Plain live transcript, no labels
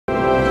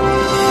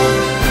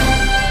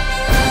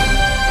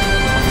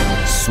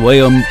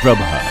Swayam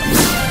Prabha.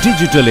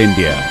 Digital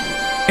India.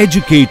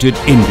 Educated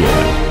India.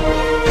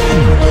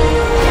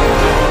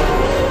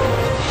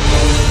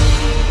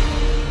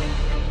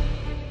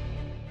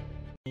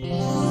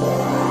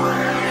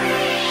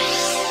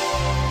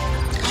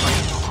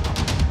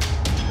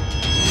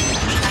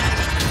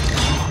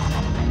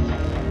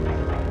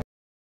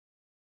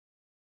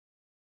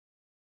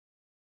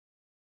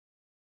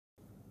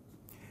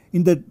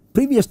 In the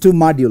previous two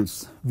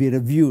modules, we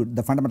reviewed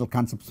the fundamental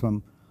concepts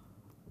from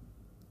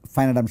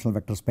finite dimensional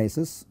vector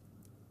spaces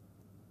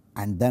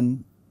and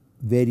then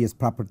various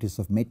properties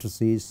of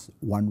matrices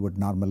one would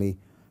normally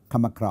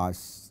come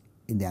across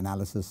in the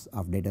analysis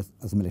of data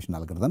assimilation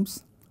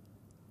algorithms.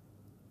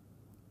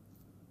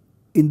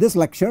 In this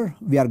lecture,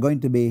 we are going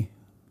to be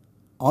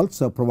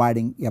also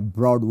providing a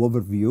broad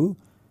overview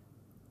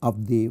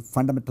of the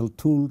fundamental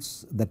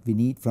tools that we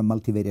need from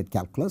multivariate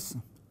calculus.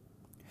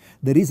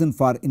 The reason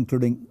for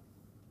including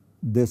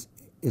this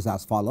is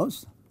as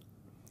follows.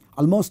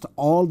 Almost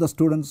all the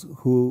students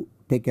who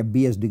take a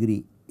BS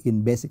degree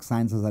in basic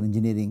sciences or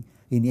engineering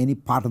in any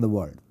part of the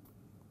world,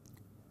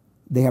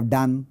 they have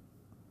done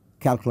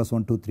calculus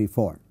 1, 2, 3,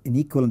 4, an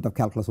equivalent of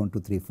calculus 1, 2,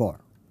 3, 4.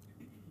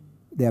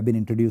 They have been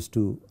introduced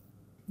to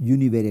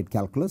univariate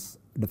calculus,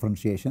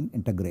 differentiation,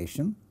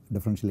 integration,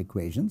 differential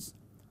equations,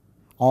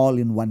 all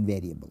in one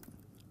variable.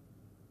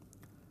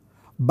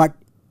 But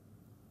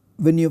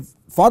when you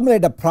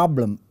formulate a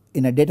problem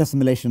in a data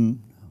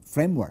assimilation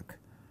framework,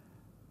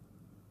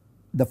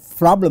 the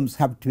problems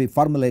have to be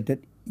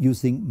formulated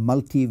using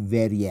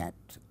multivariate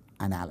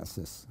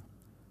analysis.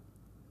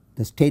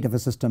 The state of a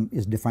system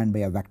is defined by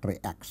a vector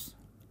x.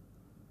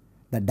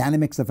 The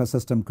dynamics of a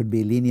system could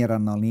be linear or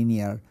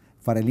nonlinear.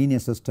 For a linear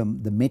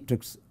system, the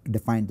matrix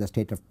defines the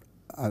state of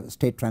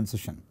state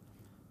transition.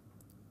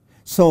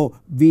 So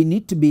we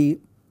need to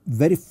be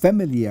very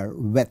familiar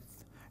with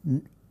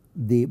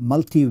the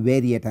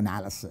multivariate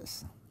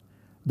analysis.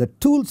 The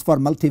tools for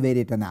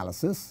multivariate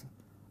analysis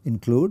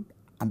include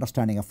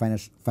understanding of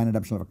finite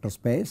dimensional vector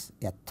space,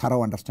 a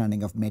thorough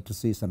understanding of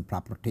matrices and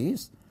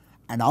properties,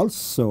 and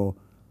also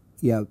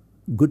a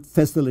good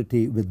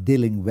facility with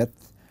dealing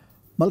with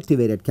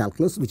multivariate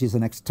calculus, which is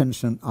an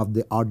extension of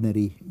the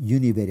ordinary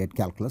univariate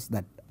calculus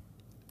that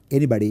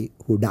anybody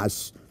who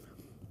does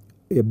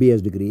a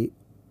BS degree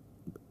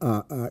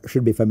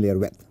should be familiar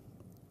with.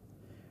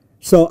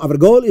 So our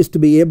goal is to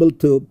be able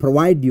to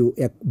provide you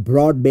a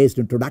broad based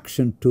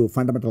introduction to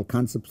fundamental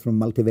concepts from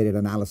multivariate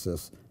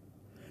analysis.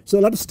 So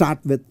let us start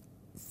with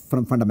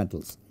from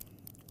fundamentals.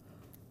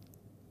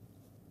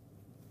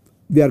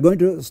 We are going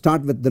to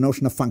start with the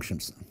notion of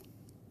functions.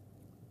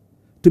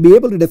 To be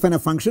able to define a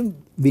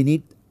function, we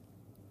need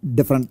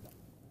different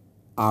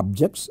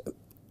objects.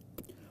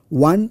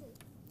 One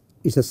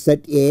is a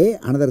set A,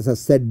 another is a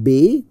set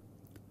B.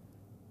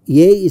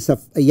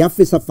 F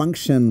is a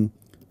function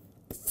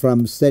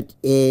from set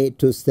A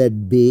to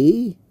set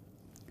B.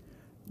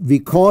 We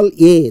call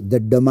A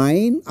the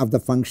domain of the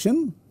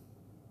function.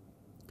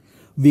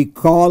 We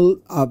call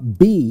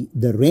B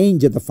the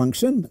range of the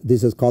function.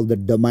 This is called the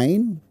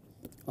domain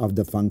of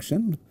the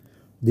function.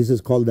 This is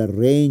called the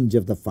range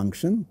of the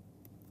function.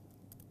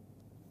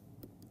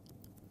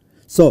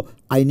 So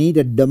I need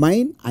a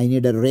domain, I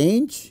need a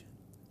range,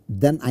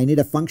 then I need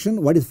a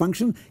function. What is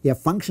function? A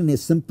function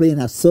is simply an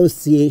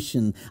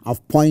association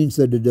of points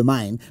of the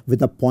domain with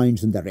the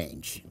points in the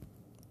range.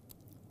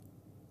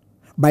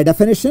 By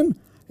definition,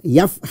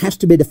 F has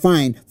to be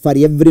defined for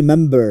every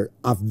member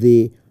of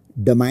the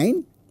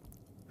domain.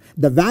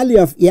 The value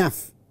of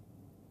F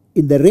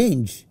in the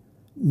range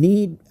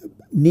need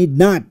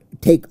not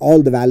take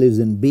all the values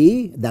in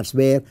B. That is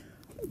where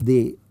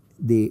the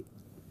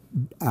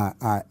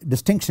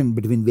distinction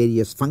between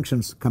various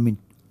functions come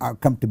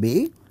to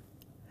be.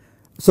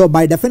 So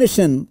by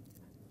definition,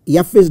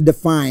 F is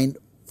defined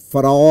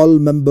for all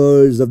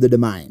members of the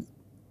domain.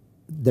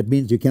 That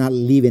means you cannot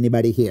leave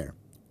anybody here.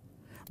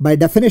 By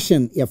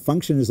definition, a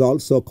function is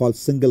also called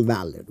single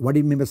valued. What do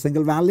you mean by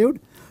single valued?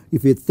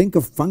 If you think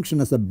of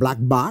function as a black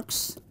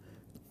box,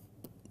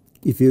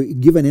 if you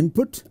give an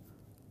input,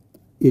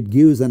 it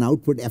gives an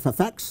output f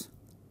of x.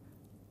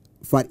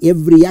 For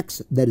every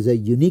x, there is a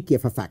unique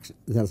f of x.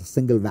 There is a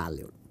single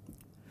valued.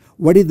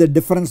 What is the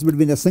difference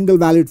between a single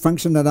valued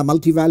function and a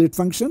multi-valued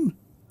function?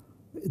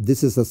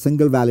 This is a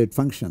single valued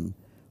function.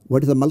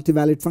 What is a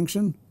multi-valued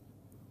function?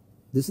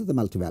 This is the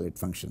multi-valued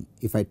function.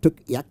 If I took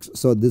x,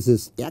 so this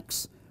is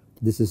x,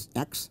 this is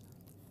x.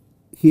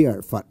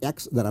 Here for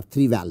x there are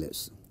 3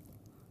 values.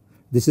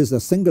 This is a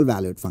single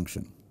valued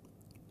function.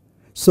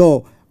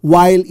 So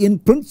while in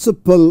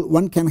principle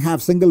one can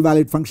have single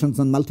valued functions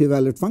and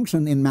multi-valued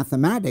function, in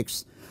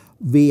mathematics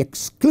we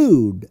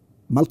exclude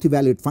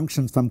multi-valued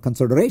functions from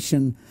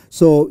consideration.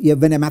 So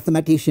when a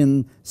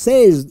mathematician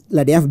says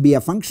let f be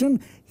a function,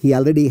 he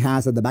already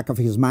has at the back of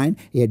his mind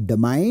a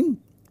domain,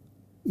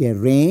 a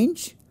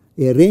range.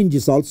 A range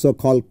is also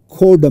called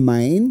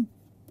codomain,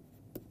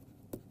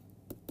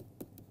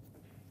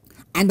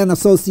 and an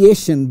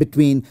association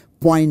between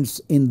points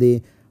in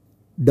the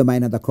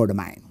domain and the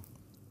codomain.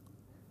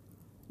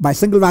 By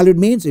single valued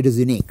means it is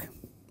unique.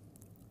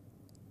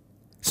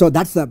 So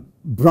that is the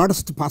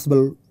broadest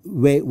possible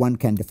way one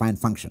can define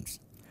functions.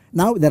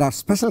 Now there are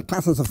special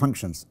classes of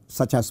functions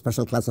such as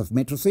special class of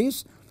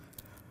matrices.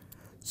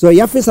 So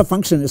f is a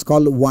function is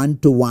called 1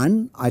 to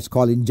 1, or it's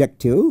called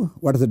injective.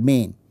 What does it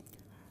mean?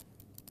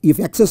 If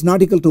x is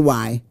not equal to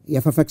y,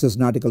 f of x is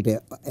not equal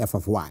to f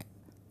of y.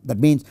 That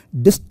means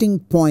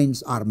distinct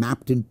points are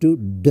mapped into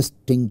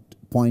distinct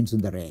points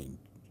in the range.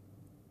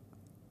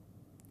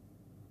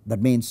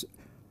 That means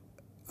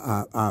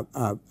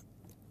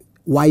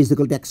y is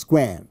equal to x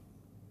square.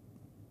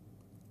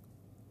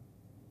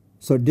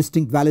 So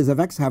distinct values of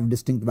x have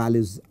distinct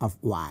values of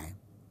y.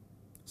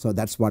 So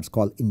that is what is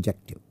called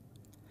injective.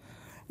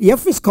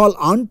 F is called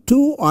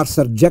onto or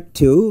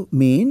surjective,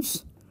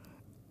 means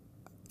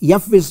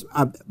f is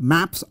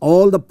maps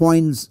all the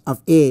points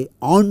of A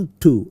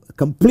onto a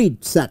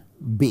complete set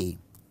B.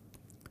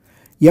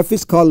 F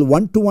is called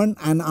 1 to 1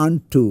 and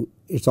onto.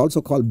 It is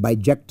also called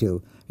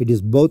bijective. It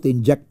is both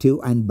injective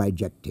and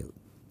bijective.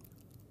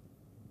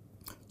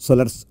 So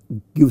let us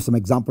give some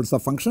examples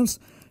of functions.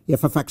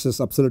 F of x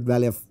is absolute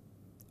value of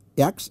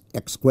x,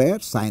 x square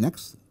sin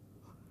x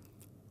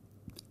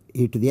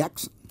e to the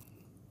x,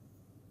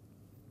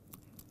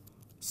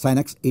 sin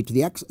x e to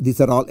the x. These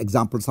are all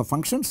examples of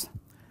functions,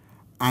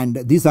 and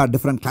these are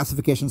different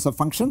classifications of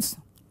functions.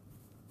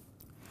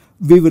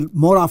 We will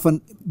more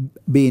often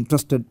be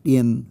interested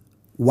in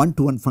 1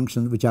 to 1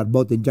 functions which are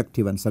both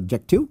injective and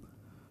surjective,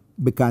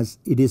 because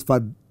it is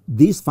for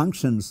these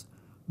functions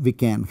we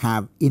can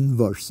have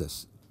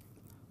inverses.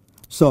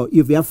 So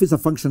if f is a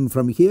function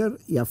from here,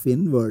 f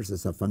inverse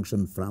is a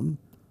function from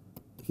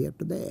here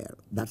to there.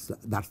 That's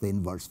the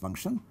inverse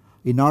function.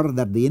 In order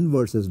that the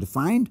inverse is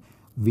defined,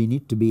 we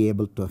need to be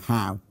able to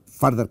have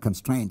further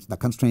constraints. The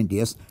constraint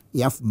is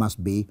f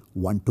must be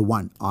 1 to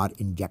 1 or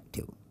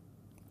injective.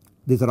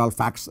 These are all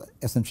facts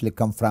essentially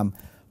come from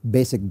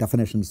basic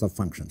definitions of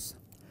functions.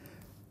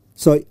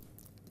 So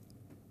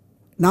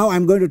now I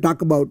am going to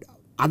talk about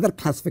other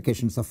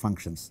classifications of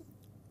functions.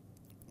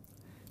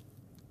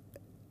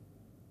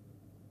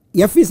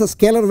 F is a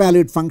scalar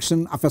valued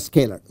function of a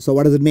scalar. So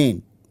what does it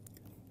mean?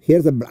 Here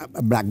is a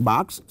black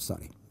box.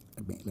 Sorry,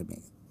 let me.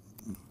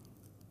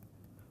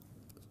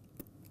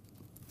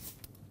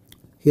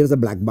 Here is a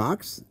black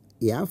box.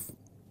 F.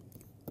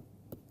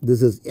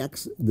 This is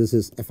x. This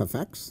is f of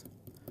x.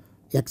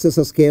 X is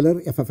a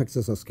scalar. F of x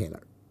is a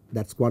scalar.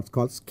 That's what's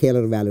called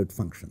scalar valued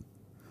function.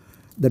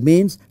 That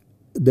means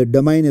the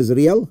domain is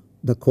real.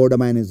 The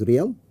codomain is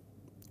real.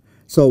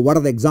 So what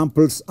are the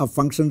examples of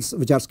functions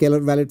which are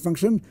scalar valued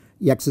function?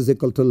 X is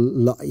equal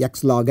to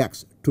x log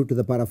x, 2 to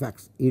the power of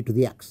x, e to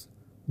the x.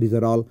 These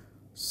are all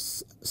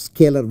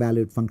scalar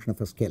valued function of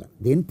a scalar.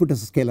 The input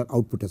is a scalar,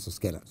 output is a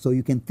scalar. So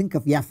you can think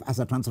of f as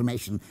a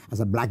transformation,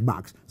 as a black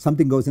box.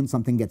 Something goes in,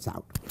 something gets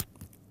out.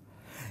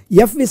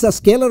 F is a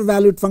scalar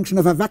valued function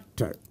of a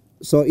vector.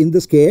 So in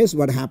this case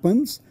what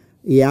happens?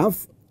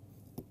 F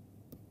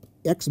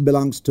x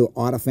belongs to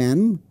R of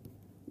n,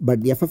 but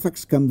f of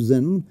x comes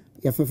in,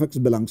 f of x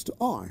belongs to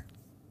R.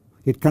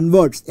 It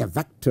converts a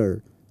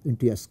vector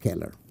into a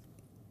scalar.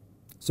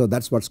 So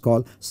that is what is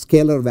called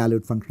scalar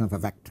valued function of a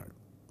vector.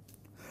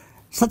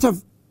 Such a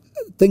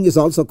thing is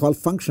also called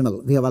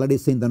functional. We have already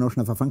seen the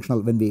notion of a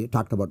functional when we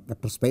talked about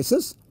vector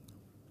spaces.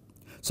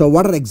 So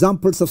what are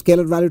examples of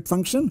scalar valued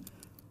function?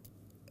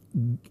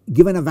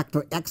 Given a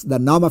vector x, the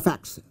norm of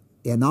x,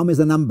 a norm is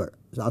a number.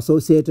 So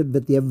associated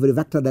with every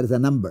vector there is a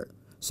number.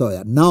 So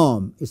a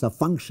norm is a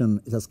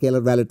function, is a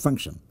scalar valued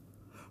function.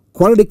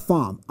 Quadratic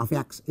form of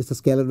x is a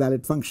scalar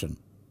valued function.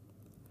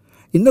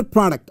 Inner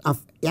product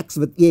of x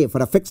with a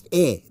for a fixed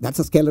a, that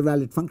is a scalar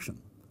valued function.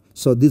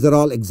 So these are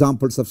all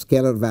examples of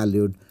scalar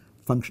valued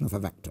function of a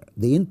vector.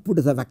 The input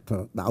is a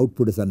vector, the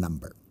output is a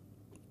number.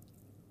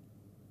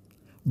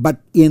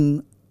 But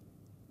in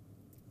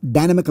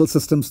dynamical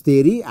systems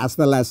theory as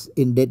well as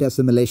in data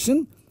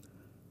assimilation,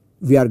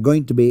 we are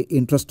going to be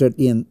interested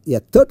in a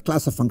third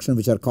class of function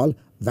which are called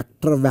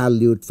vector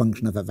valued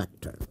function of a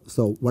vector.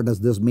 So what does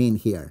this mean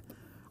here?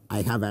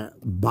 I have a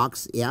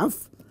box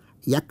f,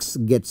 x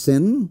gets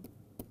in,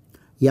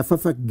 f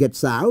of x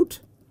gets out,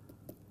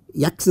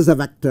 x is a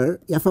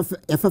vector, f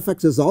of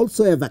x is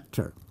also a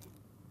vector.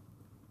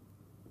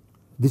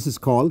 This is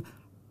called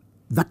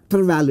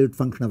vector valued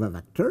function of a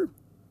vector.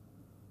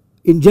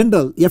 In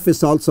general, f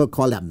is also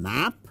called a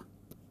map.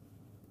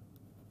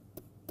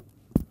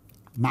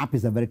 Map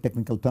is a very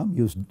technical term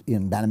used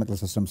in dynamical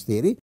systems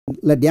theory.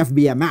 Let f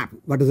be a map.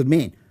 What does it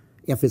mean?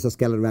 F is a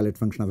scalar valued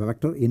function of a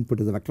vector, input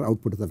is a vector,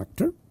 output is a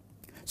vector.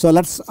 So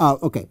let us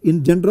okay,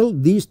 in general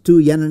these two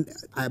n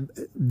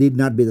need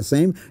not be the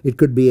same. It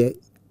could be a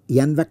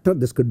n vector,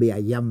 this could be a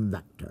m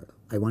vector.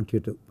 I want you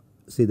to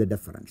see the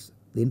difference.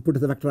 The input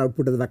is a vector,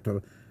 output is a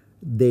vector.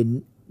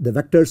 Then the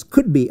vectors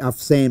could be of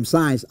same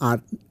size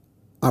or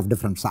of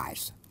different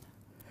size.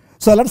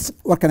 So let us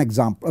work an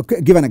example,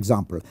 okay, give an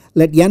example.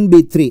 Let n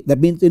be 3, that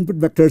means input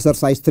vectors are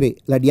size 3.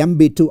 Let m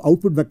be 2,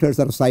 output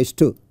vectors are size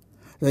 2.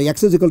 So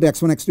x is equal to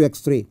x1, x2,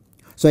 x3.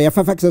 So f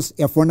of x is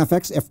f1 of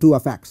x, f2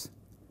 of x.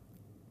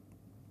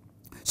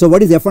 So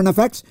what is f1 of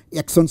x?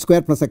 x1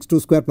 square plus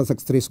x2 square plus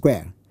x3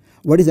 square.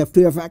 What is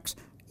f2 of x?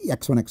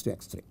 x1, x2,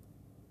 x3.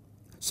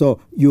 So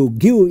you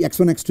give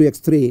x1, x2,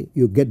 x3,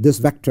 you get this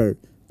vector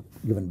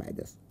given by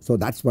this. So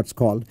that is what is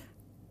called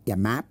a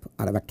map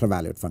or a vector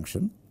valued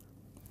function.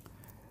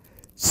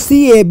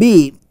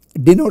 CAB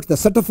denotes the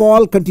set of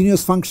all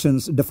continuous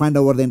functions defined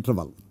over the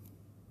interval.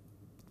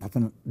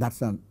 That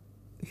is a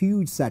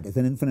huge set, it is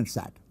an infinite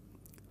set.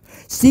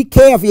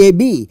 CK of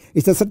AB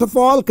is the set of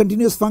all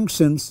continuous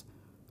functions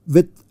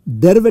with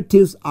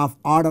derivatives of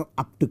order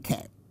up to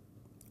k.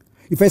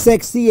 If I say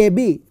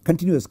CAB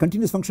continuous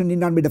function need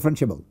not be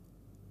differentiable.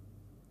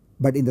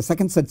 But in the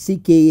second set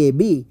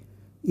CKAB,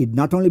 it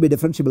not only be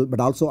differentiable, but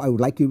also I would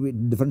like you to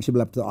be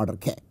differentiable up to the order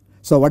k.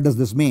 So what does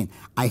this mean?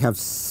 I have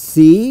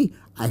C,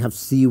 I have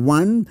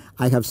C1,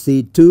 I have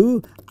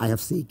C2, I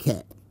have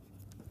CK.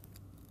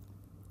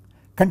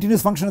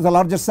 Continuous function is the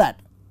largest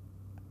set.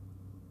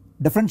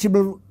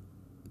 Differentiable,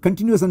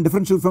 continuous and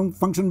differentiable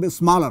function is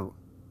smaller.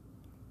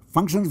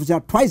 Functions which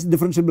are twice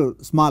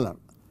differentiable smaller.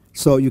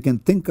 So you can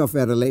think of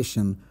a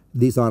relation,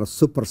 these are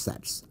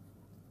supersets.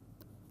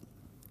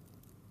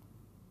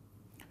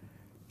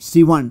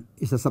 C1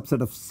 is a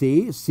subset of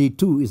C,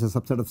 C2 is a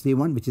subset of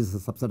C1 which is a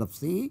subset of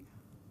C.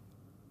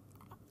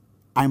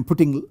 I am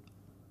putting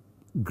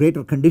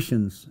greater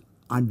conditions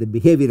on the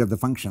behavior of the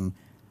function.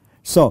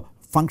 So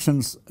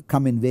functions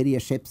come in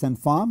various shapes and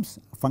forms,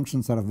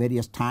 functions are of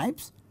various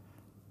types,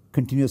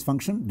 continuous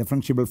function,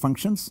 differentiable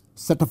functions,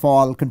 set of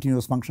all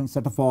continuous functions,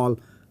 set of all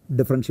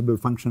differentiable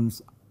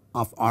functions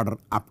of order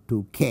up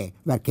to k,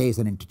 where k is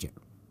an integer.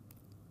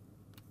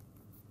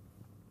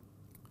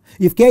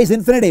 If k is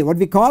infinity, what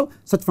we call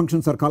such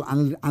functions are called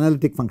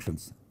analytic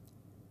functions.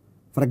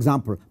 For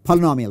example,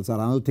 polynomials are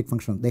analytic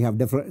functions, they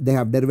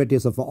have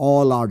derivatives of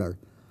all order.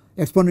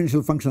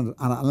 Exponential functions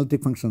are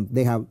analytic functions,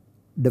 they have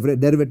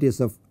derivatives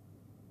of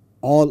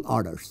all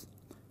orders,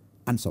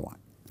 and so on.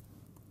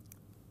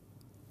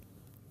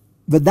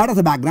 With that as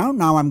a background,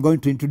 now I am going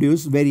to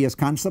introduce various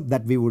concepts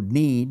that we would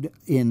need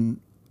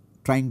in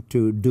trying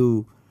to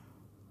do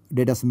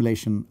data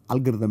assimilation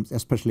algorithms,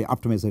 especially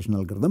optimization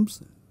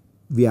algorithms.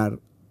 We are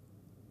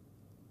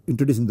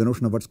introducing the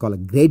notion of what is called a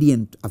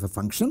gradient of a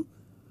function.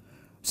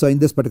 So in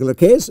this particular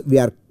case we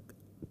are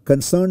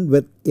concerned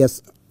with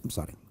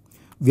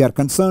we are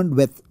concerned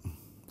with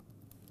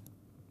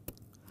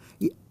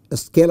a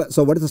scalar.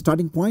 So what is the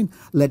starting point?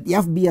 Let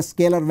f be a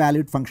scalar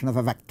valued function of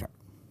a vector,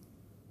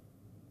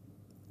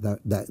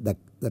 the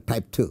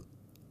type 2.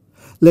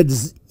 Let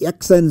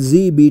x and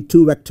z be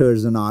two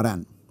vectors in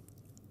Rn.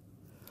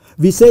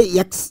 We say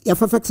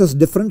f of x is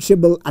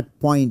differentiable at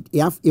point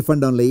f if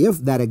and only if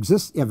there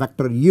exists a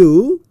vector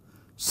u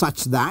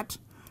such that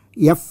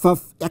f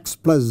of x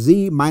plus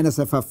z minus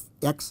f of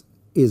x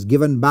is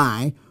given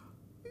by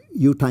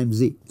u times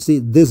z. See,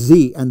 this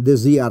z and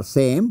this z are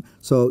same.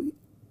 So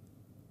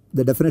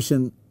the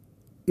definition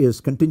is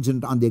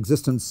contingent on the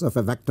existence of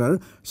a vector.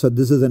 So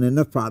this is an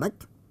inner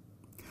product.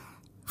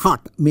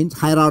 Hot means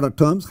higher order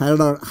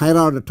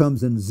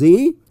terms in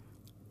z.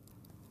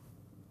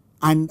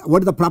 And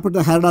what is the property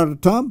of the higher order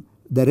term?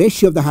 The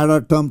ratio of the higher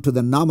order term to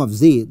the norm of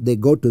z, they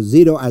go to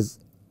 0 as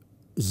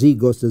z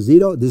goes to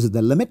 0. This is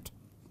the limit.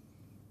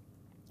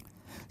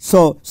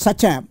 So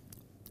such a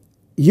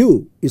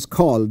u is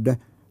called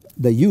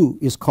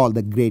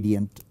the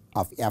gradient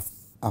of f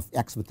of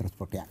x with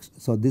respect to x.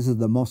 So this is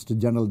the most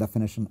general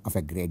definition of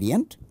a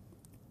gradient.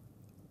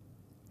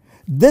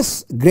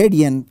 This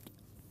gradient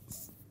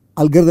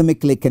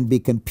algorithmically can be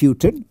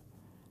computed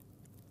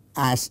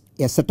as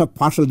a set of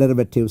partial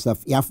derivatives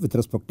of f with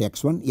respect to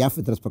x1, f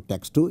with respect to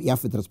x2,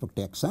 f with respect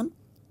to xn.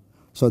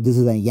 So this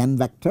is a n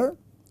vector.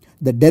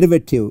 The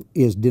derivative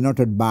is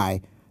denoted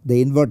by the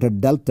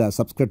inverted delta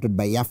subscripted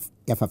by f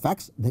of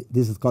x.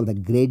 This is called the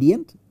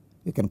gradient,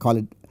 you can call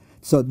it.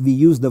 So we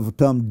use the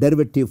term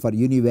derivative for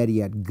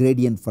univariate,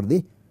 gradient for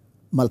the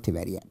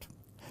multivariate.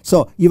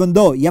 So even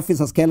though f is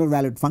a scalar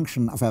valued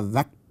function of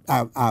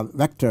a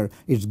vector,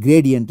 its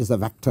gradient is a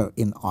vector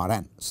in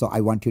Rn. So I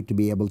want you to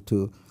be able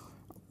to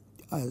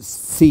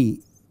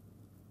see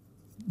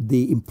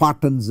the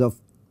importance of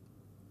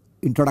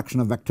introduction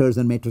of vectors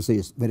and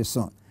matrices very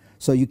soon.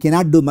 So you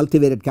cannot do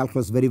multivariate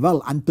calculus very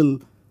well until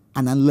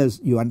and unless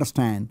you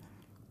understand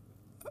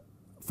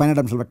finite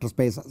dimensional vector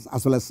space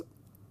as well as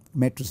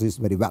matrices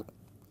very well.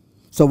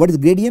 So what is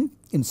gradient?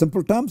 In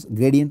simple terms,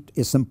 gradient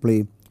is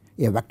simply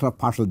a vector of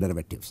partial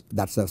derivatives.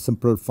 That is a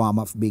simple form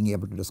of being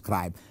able to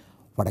describe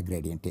what a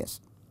gradient is.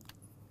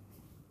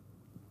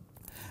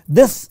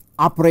 This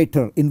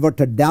operator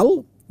inverted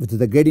del, which is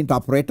the gradient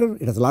operator,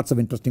 it has lots of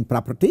interesting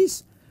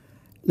properties.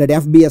 Let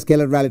f be a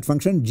scalar valued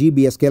function, g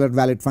be a scalar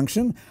valued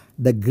function.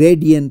 The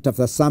gradient of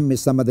the sum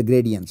is sum of the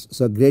gradients.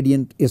 So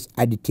gradient is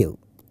additive.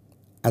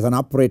 As an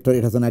operator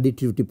it has an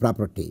additivity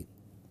property.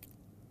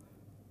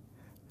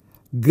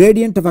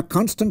 Gradient of a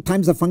constant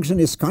times the function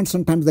is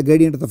constant times the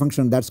gradient of the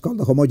function, that is called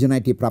the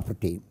homogeneity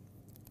property.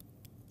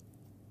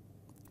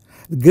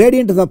 The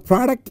gradient of the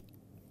product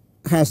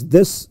has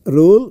this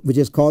rule which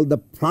is called the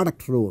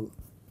product rule,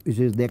 which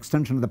is the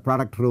extension of the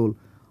product rule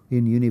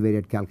in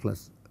univariate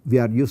calculus. We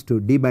are used to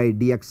d by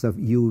dx of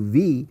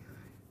uv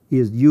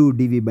is u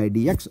dv by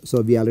dx.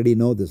 So we already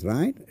know this,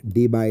 right?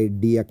 D by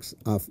dx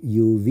of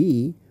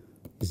uv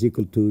is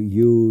equal to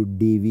u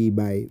dv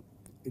by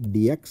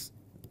dx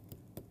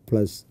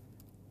plus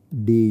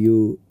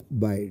du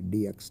by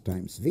dx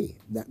times v.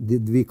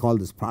 We call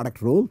this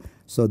product rule.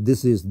 So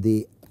this is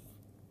the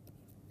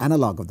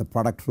analog of the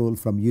product rule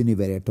from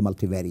univariate to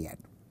multivariate.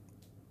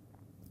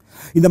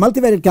 In the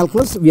multivariate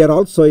calculus, we are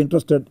also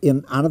interested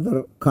in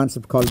another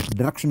concept called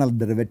directional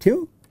derivative.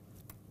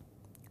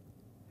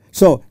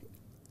 So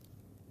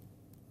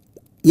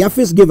f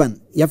is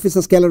given, f is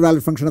a scalar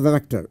valued function of a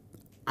vector.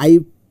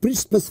 I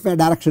pre-specify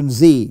direction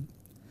z.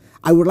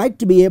 I would like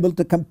to be able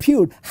to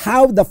compute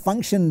how the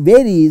function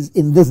varies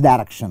in this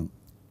direction.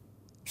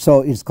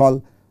 So it is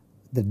called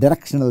the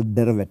directional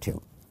derivative,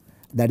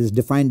 that is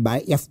defined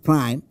by f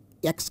prime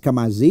x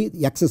comma z.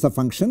 X is a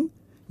function.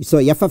 So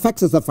f of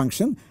x is a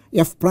function.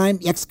 F prime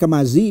x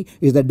comma z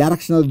is the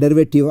directional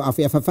derivative of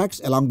f of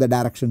x along the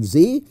direction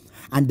z,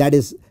 and that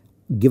is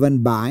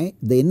given by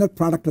the inner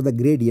product of the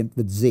gradient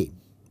with z.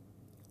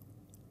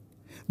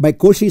 By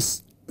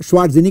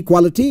Cauchy-Schwarz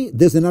inequality,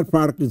 this inner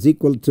product is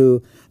equal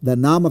to the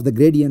norm of the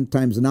gradient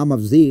times norm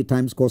of z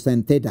times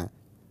cosine theta.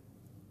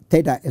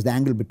 Theta is the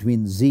angle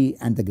between z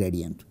and the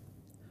gradient.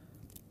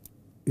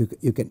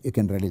 You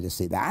can readily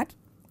see that.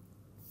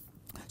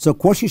 So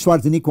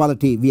Cauchy-Schwarz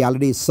inequality we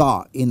already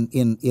saw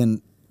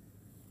in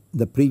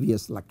the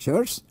previous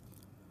lectures.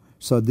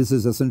 So this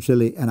is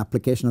essentially an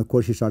application of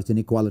Cauchy-Schwarz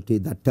inequality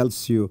that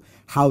tells you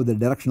how the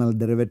directional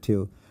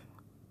derivative,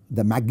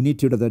 the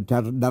magnitude of the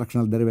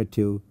directional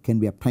derivative can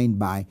be obtained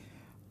by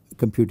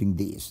computing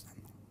these.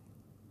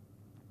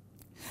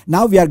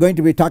 Now we are going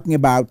to be talking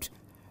about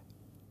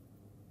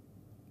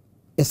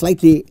a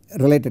slightly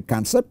related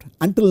concept.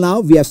 Until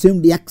now we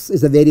assumed x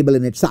is a variable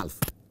in itself,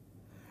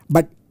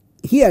 but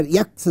here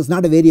x is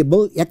not a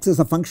variable, x is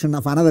a function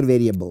of another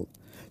variable.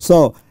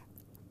 So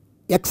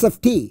x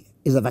of t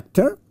is a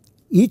vector,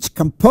 each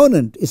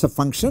component is a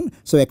function.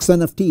 So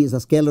xn of t is a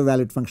scalar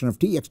valued function of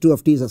t, x2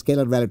 of t is a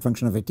scalar valued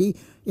function of a t,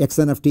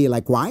 xn of t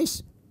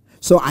likewise.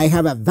 So I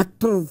have a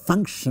vector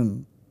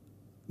function,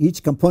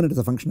 each component is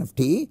a function of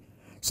t.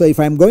 So if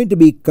I am going to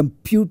be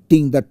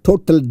computing the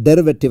total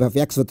derivative of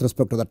x with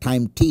respect to the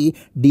time t,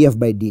 df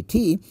by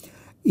dt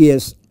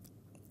is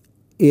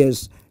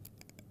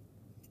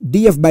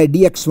df by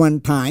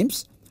dx1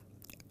 times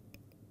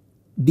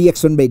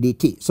dx1 by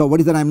dt. So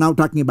what is that I am now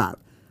talking about?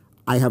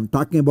 I am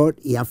talking about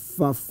f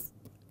of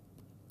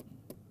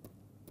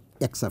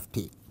x of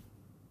t.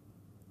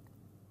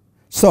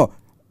 So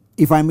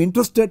if I am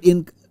interested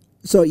in,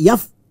 so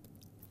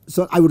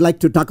I would like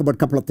to talk about a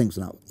couple of things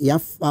now.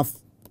 F of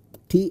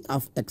t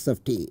of x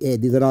of t,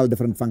 these are all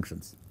different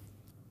functions.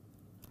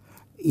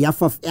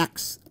 F of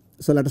x,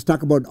 so let us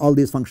talk about all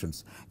these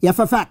functions. F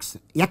of x,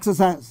 x is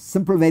a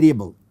simple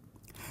variable.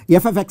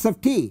 F of x of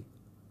t,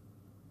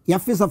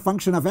 f is a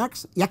function of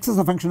x is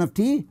a function of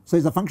t, so it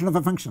is a function of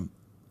a function.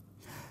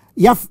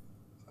 F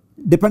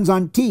depends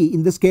on t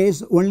in this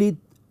case only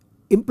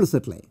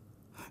implicitly.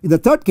 In the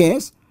third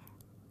case,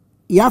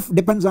 f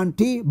depends on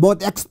t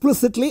both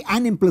explicitly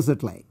and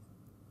implicitly.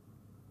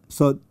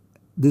 So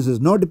this is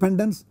no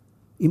dependence,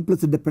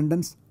 implicit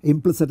dependence,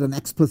 implicit and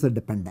explicit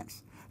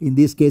dependence. In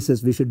these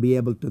cases we should be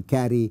able to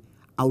carry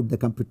out the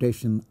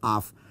computation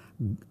of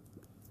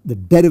the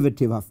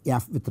derivative of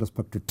f with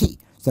respect to t.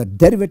 So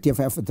derivative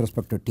of f with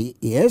respect to t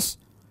is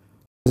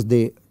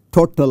the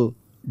total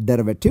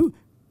derivative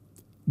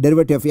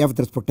of f with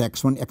respect to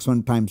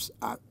x1 times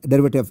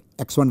derivative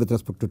of x1 with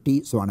respect to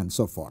t, so on and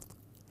so forth.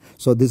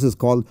 So this is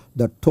called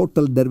the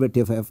total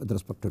derivative of f with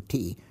respect to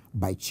t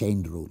by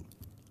chain rule.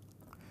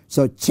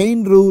 So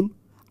chain rule,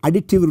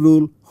 additive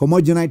rule,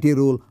 homogeneity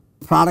rule,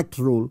 product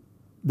rule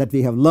that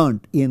we have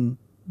learnt in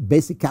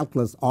basic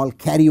calculus all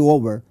carry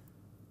over.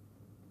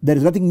 There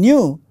is nothing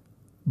new,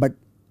 but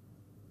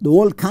the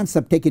old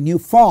concept take a new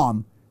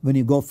form when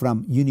you go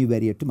from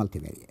univariate to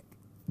multivariate.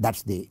 That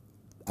is the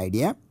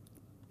idea.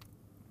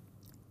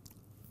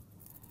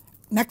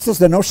 Next is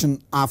the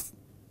notion of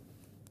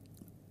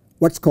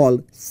what is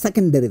called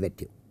second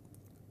derivative.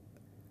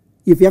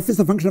 If f is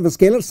a function of a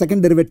scalar,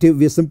 second derivative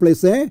we simply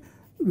say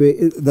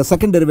the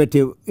second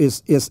derivative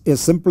is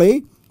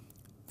simply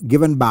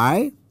given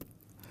by,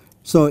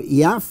 so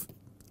f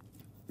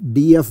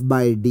df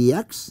by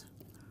dx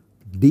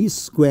d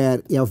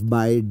square f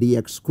by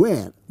dx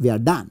square, we are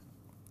done.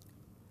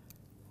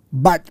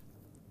 But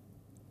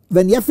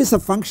when f is a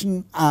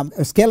function, a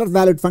scalar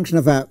valued function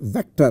of a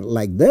vector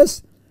like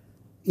this,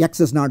 x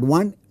is not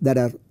 1, there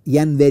are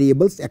n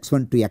variables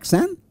x1 to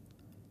xn.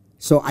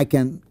 So I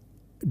can,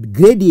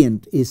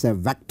 gradient is a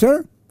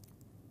vector.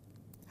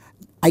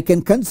 I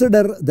can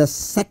consider the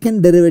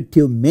second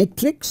derivative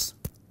matrix.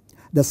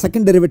 The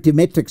second derivative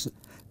matrix,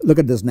 look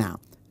at this now.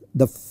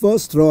 The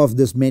first row of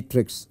this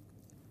matrix,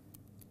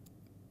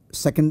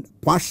 second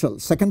partial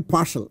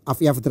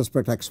of f with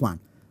respect to x1,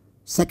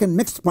 second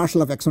mixed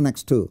partial of x1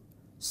 x2,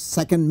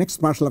 second mixed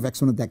partial of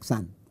x1 with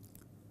xn.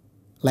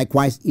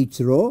 Likewise each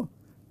row,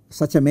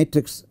 such a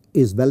matrix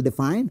is well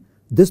defined.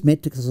 This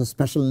matrix has a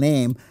special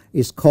name,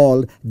 is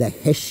called the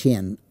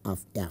Hessian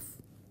of F.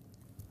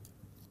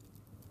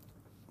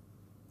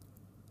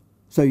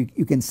 So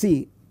you can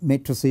see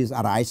matrices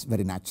arise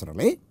very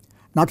naturally.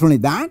 Not only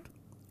that,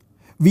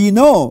 we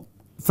know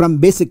from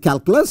basic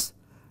calculus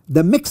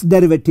the mixed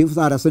derivatives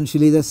are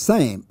essentially the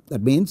same.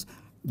 That means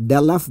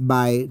del f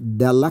by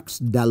del x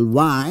del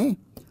y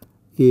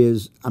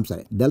is, I'm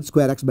sorry, del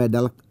square x by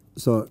del,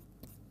 so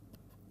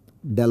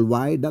del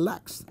y del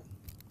x.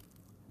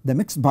 The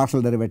mixed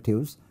partial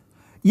derivatives,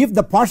 if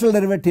the partial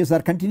derivatives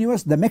are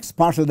continuous, the mixed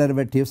partial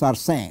derivatives are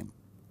same.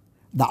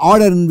 The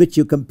order in which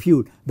you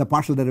compute the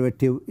partial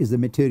derivative is the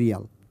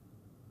material.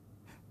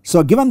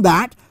 So given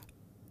that,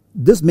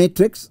 this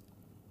matrix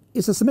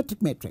is a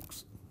symmetric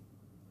matrix.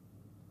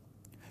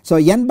 So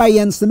n by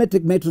n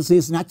symmetric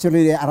matrices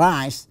naturally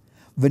arise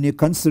when you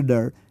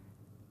consider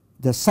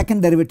the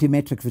second derivative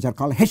matrix, which are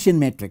called Hessian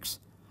matrix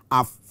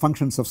of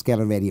functions of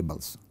scalar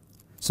variables.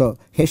 So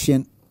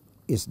Hessian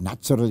is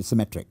naturally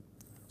symmetric.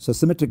 So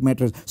symmetric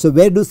matrices. So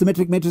where do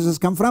symmetric matrices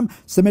come from?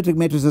 Symmetric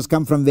matrices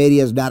come from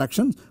various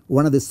directions.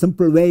 One of the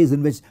simple ways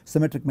in which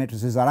symmetric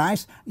matrices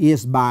arise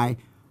is by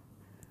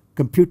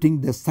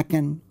computing the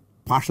second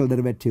partial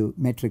derivative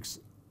matrix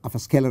of a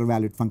scalar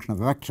valued function of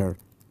a vector,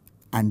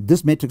 and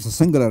this matrix is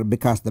singular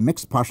because the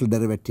mixed partial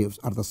derivatives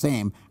are the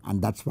same,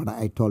 and that is what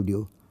I told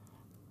you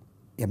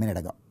a minute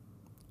ago.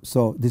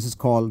 So this is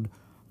called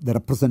the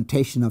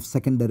representation of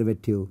second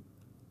derivative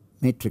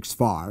matrix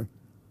for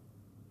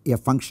a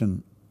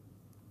function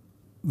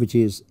which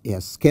is a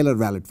scalar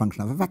valued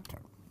function of a vector.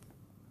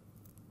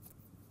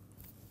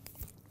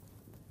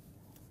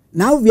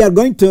 Now we are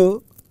going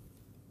to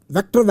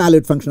vector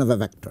valued function of a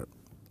vector.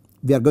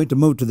 We are going to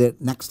move to the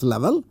next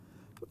level.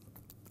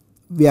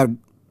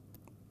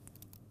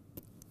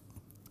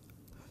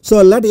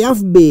 So let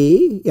f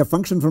be a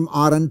function from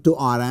Rn to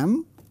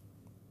Rm.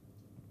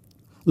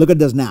 Look at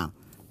this now.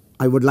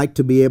 I would like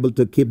to be able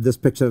to keep this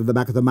picture at the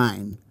back of the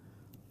mind.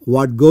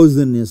 What goes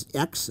in is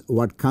x,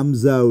 what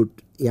comes out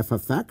f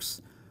of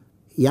x.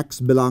 X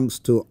belongs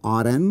to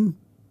Rn,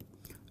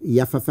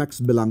 f of x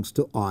belongs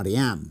to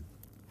Rm.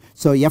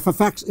 So f of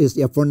x is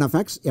f1 of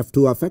x,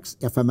 f2 of x,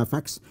 fm of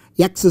x.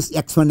 X is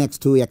x1,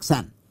 x2,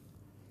 xn.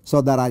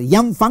 So there are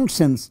m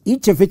functions,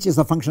 each of which is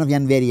a function of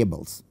n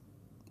variables.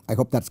 I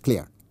hope that is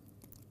clear.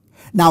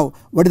 Now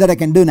what is that I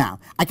can do now?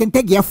 I can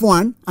take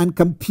f1 and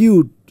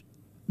compute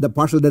the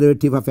partial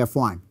derivative of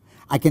f1.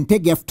 I can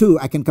take f2,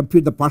 I can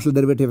compute the partial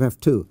derivative of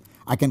f2.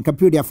 I can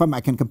compute fm,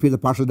 I can compute the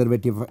partial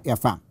derivative of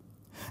fm.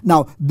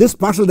 Now this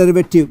partial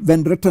derivative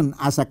when written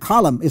as a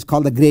column is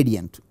called the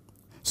gradient.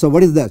 So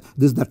what is this?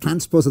 This is the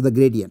transpose of the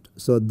gradient.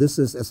 So this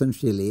is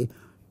essentially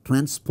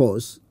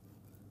transpose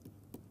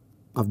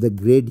of the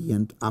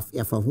gradient of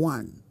f of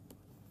 1.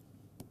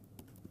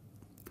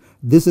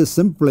 This is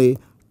simply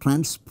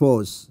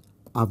transpose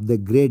of the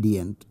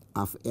gradient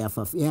of f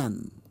of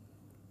n.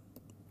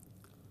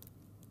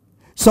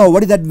 So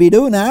what is that we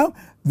do now?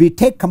 We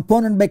take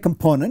component by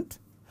component,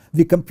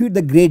 we compute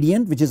the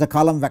gradient, which is a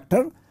column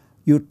vector,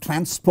 you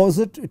transpose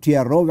it to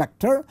a row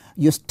vector,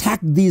 you stack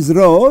these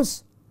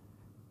rows.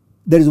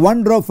 There is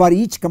one row for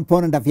each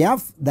component of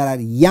f. There are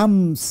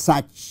m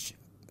such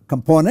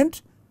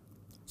component.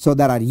 So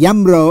there are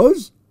m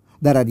rows,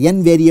 there are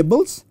n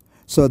variables.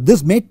 So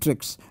this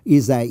matrix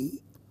is a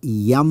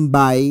m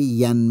by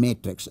n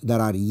matrix. There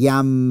are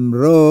m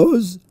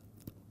rows,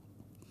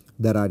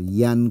 there are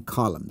n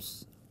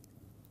columns.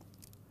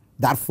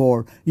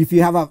 Therefore if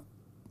you have a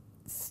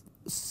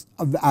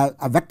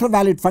vector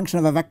valued function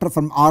of a vector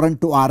from Rn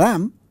to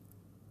Rm,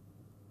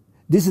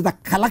 this is the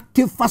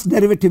collective first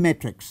derivative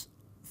matrix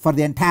for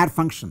the entire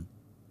function.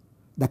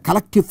 The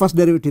collective first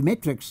derivative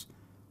matrix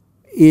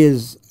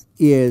is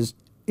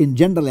in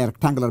general a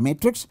rectangular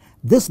matrix.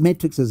 This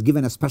matrix is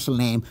given a special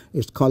name, it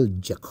is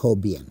called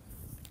Jacobian.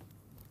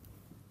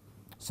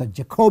 So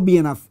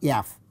Jacobian of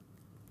f.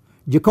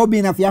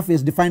 Jacobian of f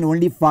is defined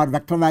only for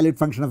vector valued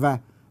function of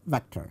a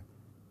vector.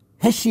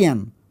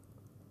 Hessian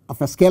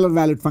of a scalar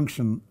valued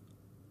function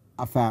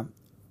of a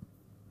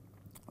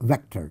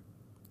vector.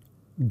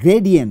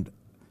 Gradient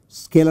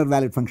scalar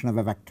valued function of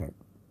a vector.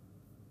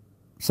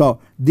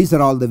 So these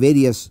are all the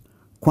various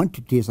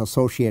quantities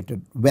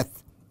associated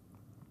with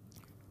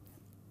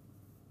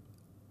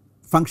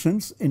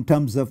functions in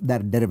terms of their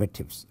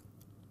derivatives.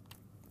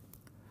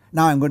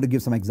 Now I am going to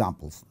give some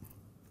examples.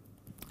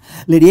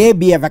 Let A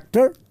be a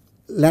vector,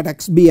 let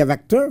x be a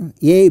vector,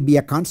 A be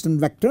a constant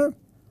vector.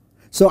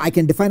 So I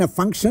can define a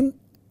function.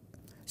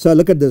 So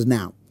look at this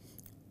now.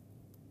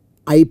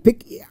 I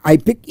pick A, I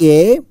pick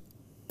A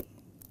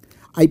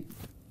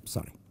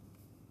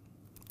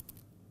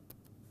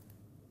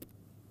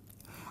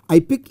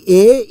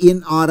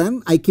in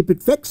Rn, I keep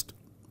it fixed.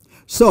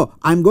 So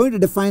I am going to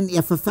define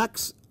f of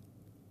x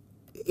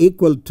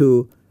equal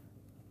to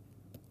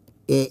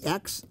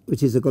Ax,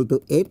 which is equal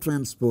to A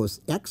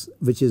transpose x,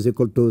 which is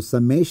equal to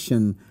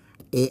summation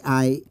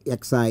Ai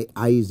xi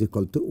I is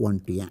equal to 1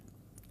 to n.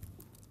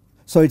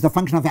 So it is a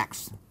function of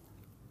x.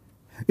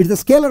 It is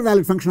a scalar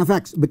valued function of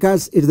x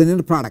because it is an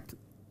inner product.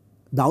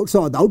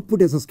 So the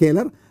output is a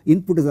scalar,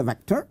 input is a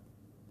vector,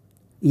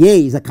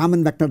 A is a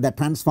common vector that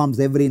transforms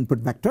every input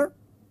vector.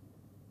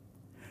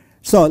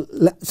 So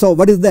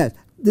what is that?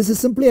 This is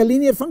simply a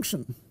linear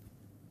function,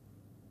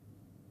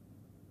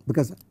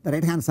 because the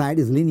right hand side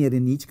is linear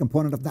in each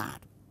component of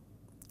that.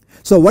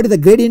 So what is the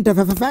gradient of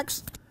f of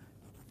x?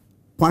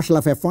 Partial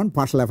of f1,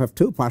 partial of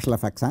f2, partial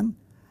of xn,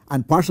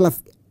 and partial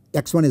of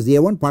x1 is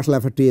a1, partial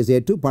of f2 is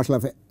a2, partial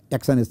of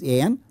xn is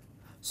an.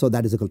 So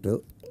that is equal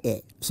to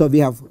a. So we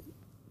have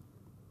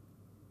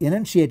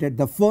enunciated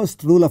the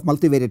first rule of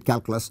multivariate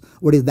calculus.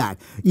 What is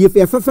that? If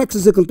f of x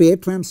is equal to a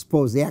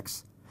transpose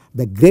x,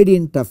 the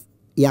gradient of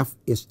f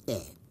is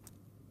a.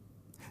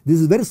 This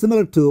is very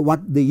similar to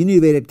what the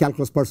univariate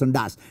calculus person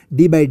does.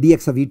 D by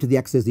dx of e to the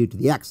x is e to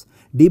the x.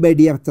 D by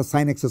dx of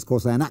sin x is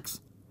cosine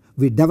x.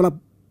 We develop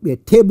a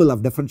table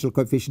of differential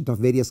coefficient of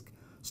various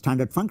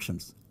standard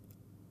functions.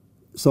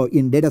 So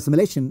in data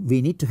assimilation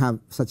we need to have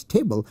such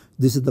table.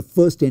 This is the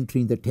first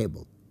entry in the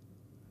table.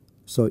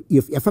 So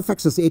if f of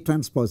x is a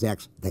transpose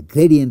x, the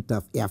gradient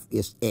of f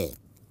is a.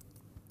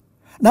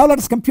 Now let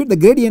us compute the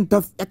gradient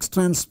of x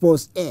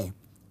transpose a.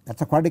 That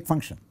is a quadratic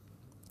function.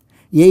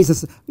 A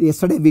is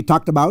yesterday we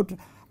talked about,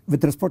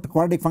 with respect to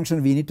quadratic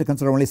function we need to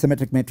consider only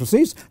symmetric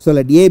matrices. So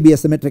let A be a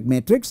symmetric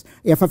matrix.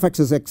 F of x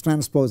is x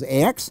transpose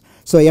ax.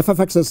 So f of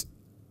x is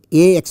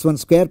a x1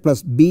 square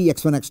plus b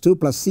x1 x2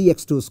 plus c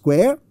x2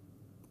 square.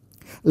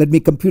 Let me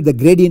compute the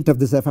gradient of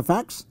this f of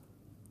x.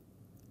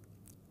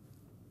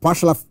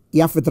 Partial of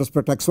f with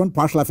respect to x1,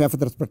 partial of f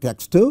with respect to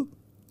x2.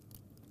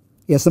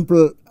 A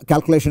simple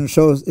calculation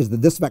shows is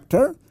that this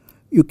vector,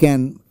 you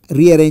can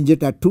rearrange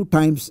it at 2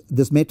 times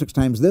this matrix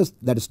times this,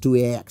 that is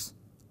 2ax.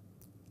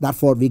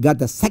 Therefore we got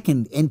the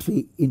second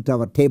entry into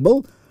our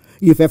table.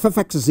 If f of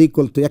x is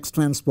equal to x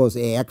transpose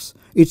ax,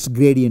 its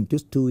gradient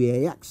is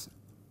 2ax.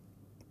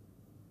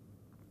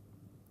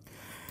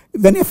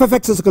 When f of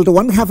x is equal to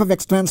 1/2 of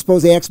x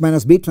transpose ax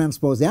minus b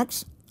transpose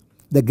x,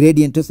 the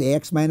gradient is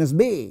ax minus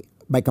b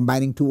by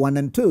combining 2 1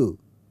 and 2.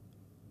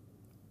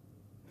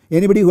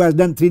 Anybody who has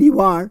done 3D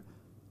VAR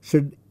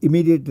should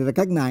immediately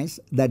recognize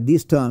that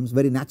these terms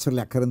very naturally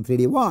occur in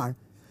 3D VAR.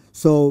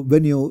 So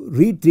when you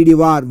read 3D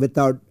VAR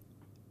without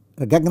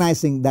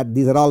recognizing that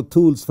these are all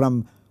tools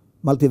from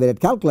multivariate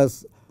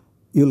calculus,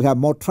 you will have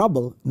more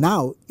trouble.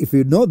 Now if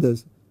you know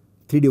this,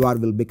 3D VAR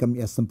will become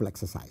a simple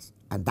exercise,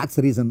 and that is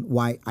the reason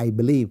why I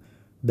believe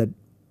that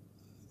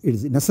it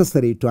is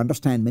necessary to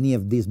understand many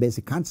of these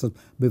basic concepts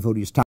before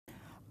you start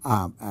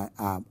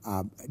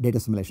data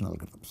assimilation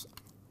algorithms.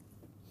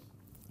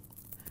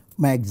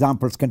 My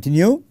examples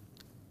continue.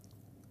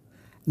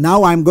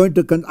 Now I'm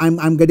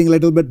getting a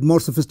little bit more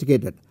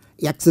sophisticated.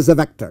 X is a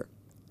vector,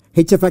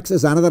 h of x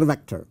is another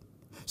vector.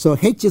 So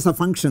h is a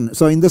function.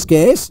 So in this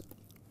case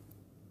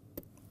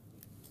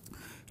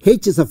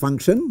h is a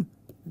function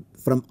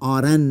from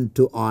Rn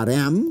to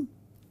Rm.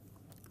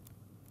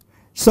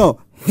 So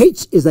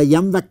h is a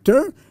m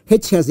vector.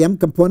 H has m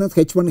components,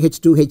 h1,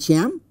 h2,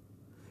 hm.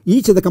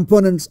 Each of the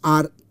components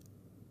are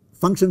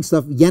functions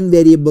of n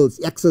variables.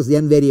 X is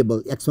n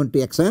variable, x1 to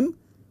xn.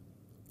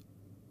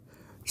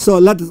 So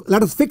let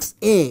us fix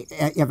a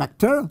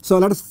vector. So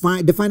let us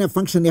define a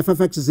function f of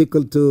x is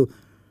equal to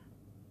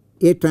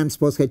a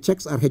transpose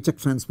hx or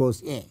hx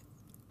transpose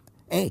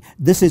a.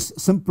 This is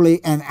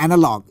simply an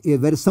analog, a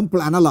very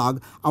simple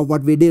analog of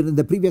what we did in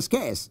the previous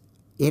case.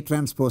 A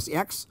transpose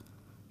x,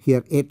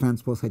 here a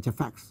transpose h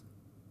of x.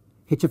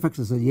 H of x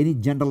is any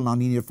general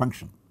nonlinear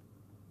function.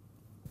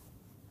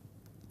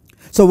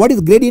 So what is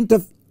gradient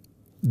of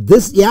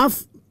this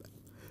f?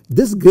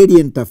 This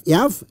gradient of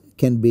f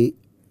can be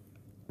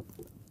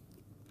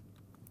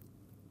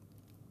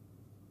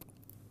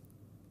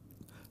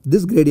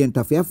is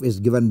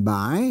given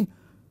by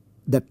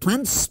the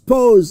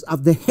transpose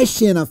of the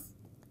Hessian of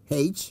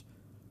h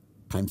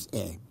times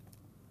a.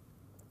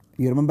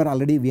 You remember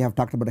already we have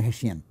talked about a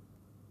Hessian.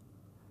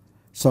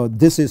 So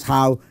this is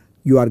how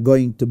you are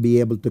going to be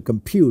able to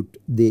compute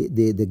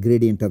the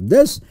gradient of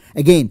this.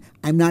 Again,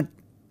 I am not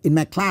in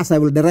my class, I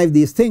will derive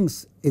these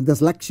things. In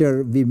this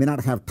lecture we may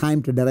not have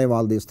time to derive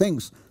all these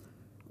things,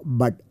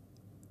 but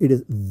it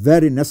is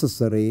very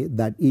necessary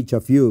that each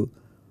of you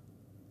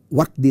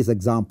work these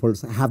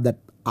examples, have that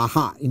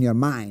aha in your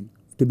mind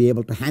to be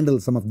able to handle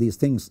some of these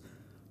things,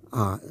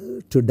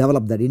 to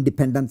develop that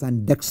independence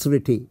and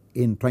dexterity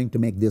in trying to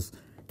make these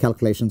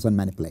calculations and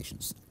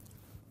manipulations.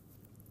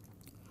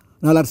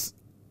 Now let us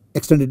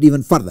extend it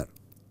even further.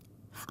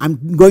 I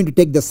am going to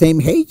take the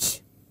same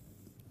h.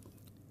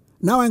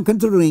 Now I am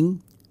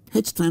considering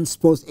h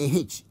transpose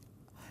ah.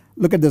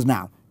 Look at this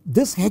now.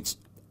 This h,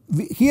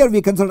 here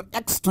we consider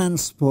x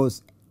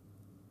transpose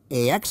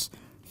ax.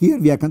 Here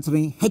we are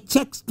considering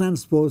hx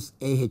transpose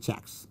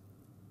ahx.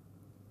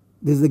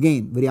 This is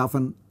again very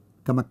often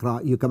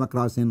you come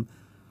across in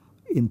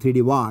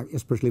 3D VAR,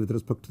 especially with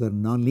respect to the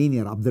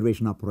nonlinear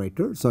observation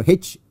operator. So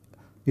h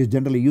is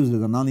generally used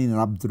as a nonlinear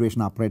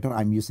observation operator.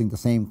 I am using the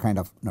same kind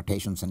of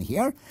notations in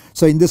here.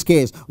 So in this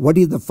case, what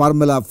is the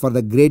formula for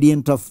the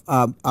gradient of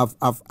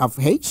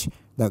h?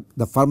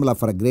 The formula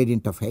for a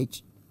gradient of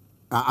h,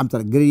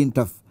 gradient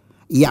of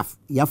f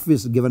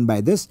is given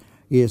by this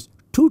is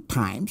 2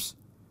 times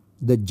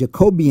the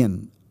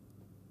Jacobian,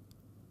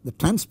 the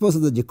transpose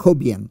of the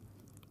Jacobian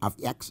of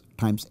x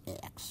times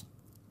ax.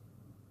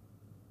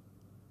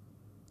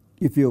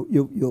 If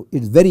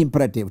it's very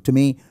imperative to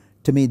me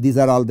these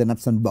are all the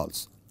nuts and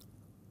bolts.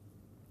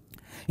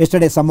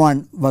 Yesterday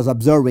someone was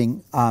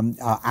observing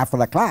after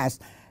the class,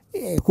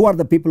 who are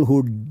the people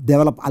who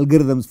develop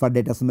algorithms for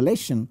data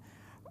assimilation.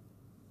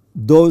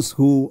 Those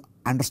who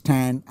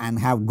understand and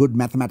have good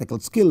mathematical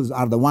skills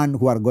are the one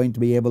who are going to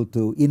be able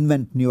to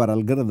invent newer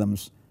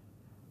algorithms.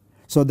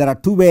 So there are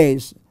 2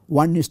 ways.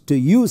 One is to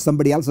use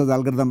somebody else's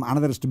algorithm,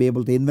 another is to be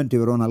able to invent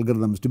your own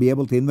algorithms. To be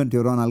able to invent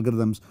your own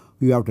algorithms,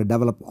 you have to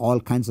develop all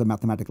kinds of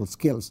mathematical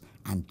skills,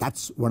 and that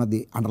is one of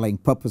the underlying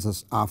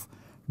purposes of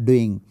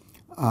doing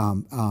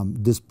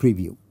this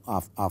preview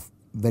of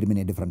very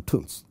many different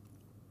tools.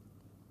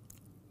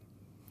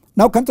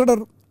 Now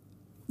consider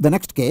the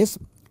next case.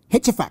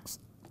 H of x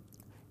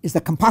is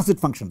the composite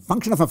function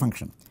of a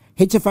function.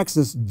 H of x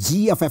is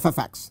g of f of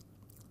x,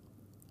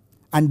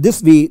 and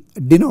this we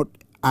denote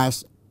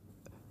as,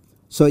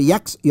 so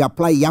x you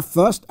apply f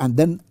first and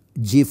then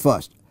g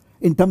first.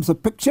 In terms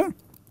of picture,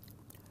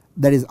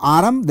 there is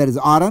Rm, there is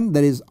Rn,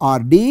 there is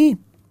Rd.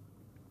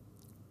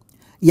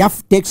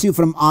 F takes you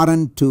from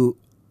Rn to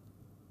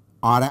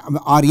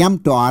Rm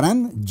to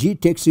Rn, G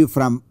takes you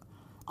from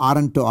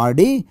Rn to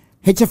Rd.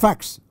 H of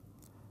x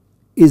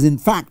is in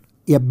fact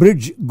a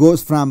bridge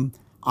goes from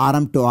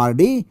Rm to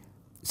Rd.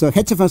 So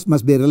H of x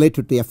must be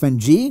related to f and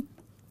g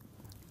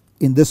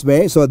in this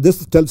way. So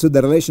this tells you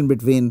the relation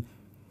between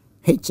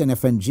H and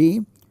f and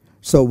g.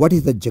 So what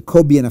is the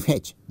Jacobian of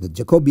H? The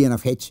Jacobian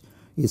of H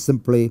is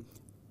simply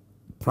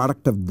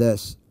product of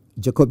this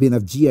Jacobian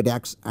of g at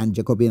x and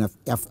Jacobian of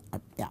f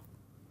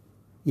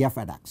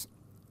at x.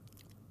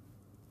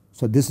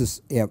 So this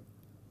is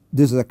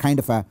a kind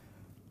of a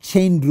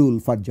chain rule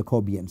for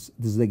Jacobians.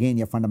 This is again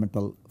a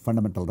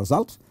fundamental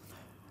result.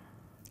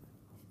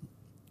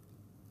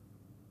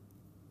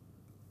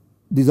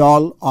 These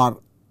all are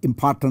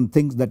important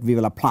things that we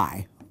will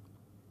apply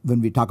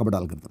when we talk about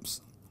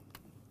algorithms.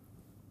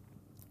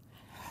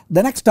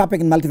 The next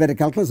topic in multivariate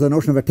calculus is the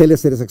notion of a Taylor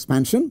series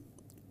expansion.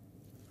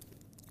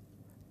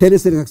 Taylor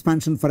series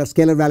expansion for a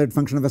scalar valued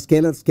function of a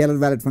scalar, scalar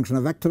valued function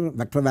of a vector,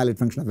 vector valued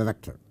function of a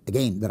vector.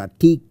 Again, there are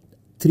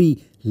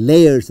 3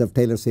 layers of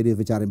Taylor series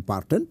which are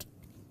important.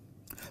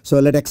 So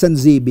let x and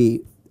z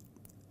be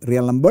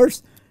real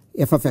numbers.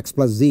 F of x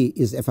plus z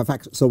is f of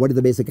x. So what is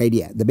the basic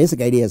idea? The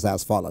basic idea is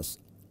as follows.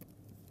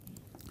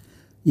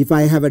 If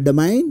I have a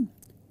domain,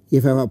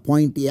 if I have a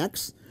point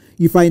x,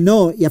 if I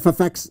know f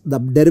of x, the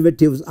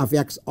derivatives of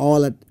x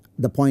all at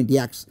the point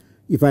x,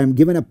 if I am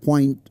given a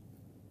point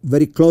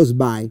very close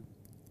by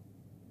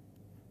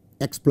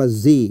x plus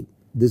z,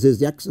 this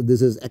is x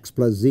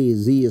plus z,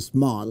 z is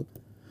small.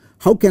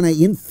 How can I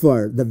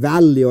infer the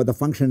value of the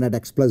function at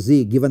x plus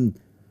z given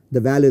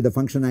the value of the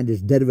function and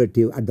its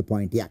derivative at the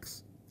point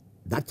x?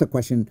 That is a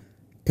question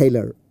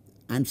Taylor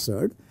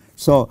answered.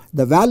 So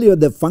the value of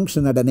the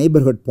function at a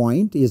neighborhood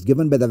point is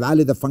given by the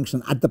value of the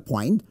function at the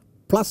point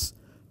plus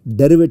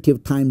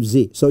derivative times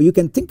z. So you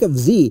can think of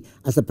z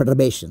as a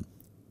perturbation.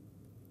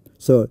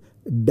 So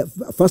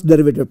first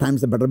derivative times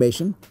the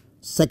perturbation,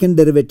 second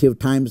derivative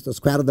times the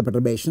square of the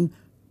perturbation,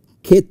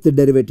 kth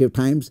derivative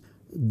times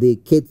the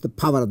kth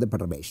power of the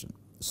perturbation.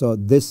 So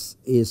this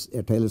is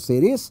a Taylor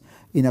series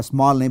in a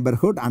small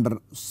neighborhood under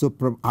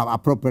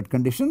appropriate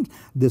conditions.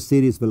 This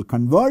series will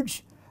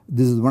converge.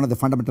 This is one of the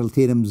fundamental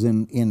theorems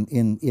in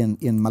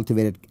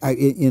multivariate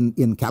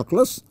in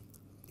calculus.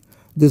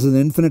 This is an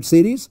infinite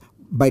series.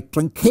 By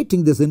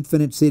truncating this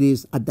infinite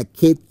series at the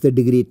kth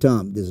degree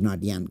term, this is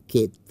not n,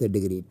 kth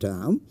degree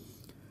term,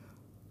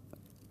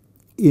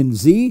 in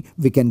z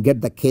we can get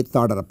the kth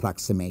order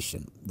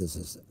approximation. This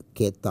is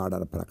kth order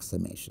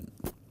approximation.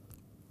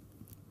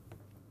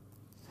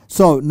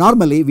 So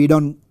normally we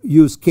do not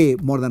use k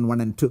more than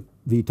 1 and 2.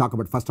 We talk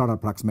about first order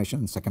approximation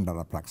and second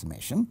order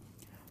approximation.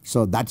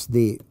 So that is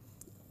the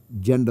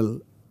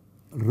general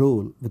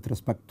rule with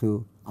respect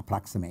to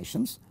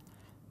approximations.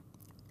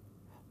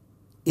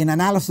 In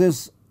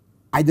analysis,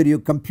 either you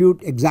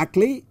compute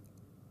exactly,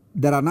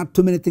 there are not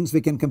too many things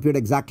we can compute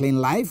exactly in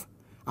life.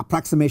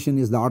 Approximation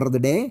is the order of the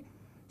day.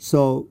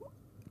 So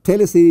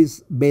Taylor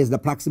series based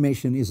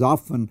approximation is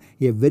often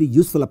a very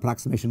useful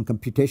approximation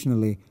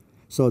computationally.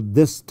 So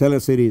this Taylor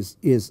series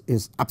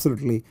is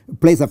absolutely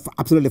plays an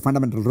absolutely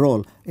fundamental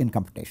role in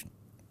computation.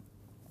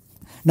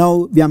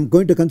 Now we are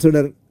going to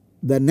consider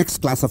the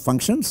next class of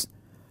functions.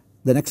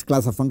 The next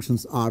class of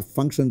functions are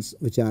functions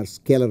which are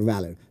scalar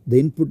valued.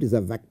 The input is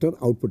a vector,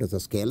 output is a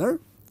scalar.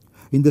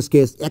 In this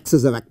case x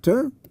is a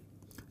vector,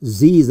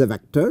 z is a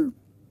vector.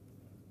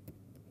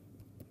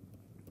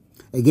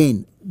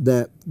 Again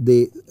the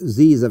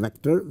z is a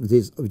vector which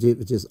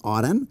is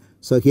Rn.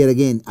 So here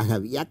again I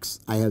have x,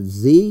 I have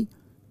z,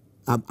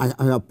 I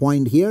have a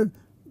point here,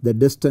 the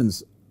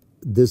distance,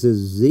 this is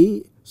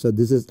z, so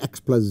this is x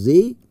plus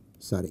z,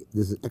 sorry,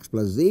 this is x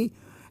plus z.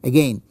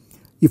 Again,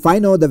 if I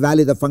know the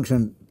value of the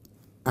function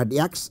at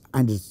x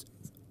and its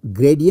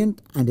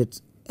gradient and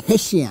its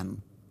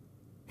Hessian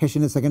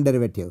is second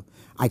derivative,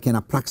 I can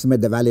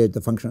approximate the value of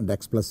the function at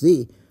x plus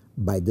z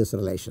by this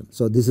relation.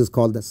 So this is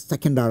called the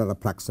second order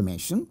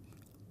approximation.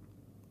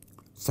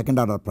 Second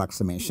order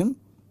approximation.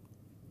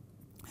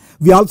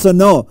 We also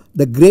know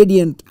the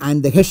gradient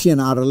and the Hessian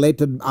are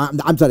related,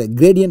 I'm sorry,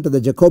 gradient and the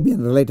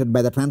Jacobian related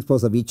by the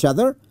transpose of each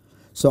other.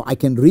 So I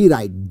can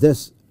rewrite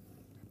this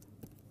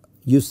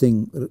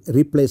using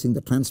replacing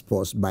the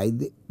transpose by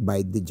the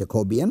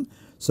Jacobian.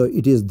 So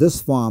it is this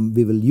form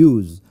we will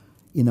use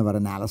in our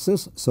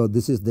analysis. So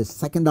this is the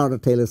second order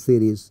Taylor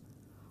series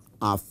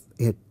of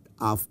a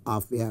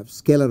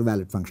scalar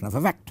valued function of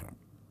a vector.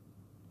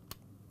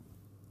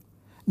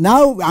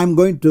 Now I am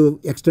going to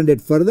extend it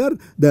further,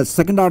 the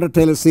second order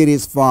Taylor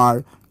series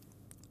for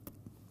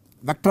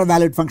vector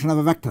valued function of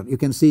a vector. You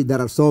can see there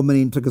are so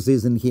many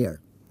intricacies in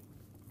here.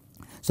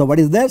 So what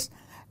is this?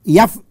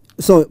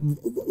 So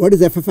what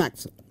is f of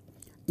x?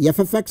 F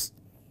of x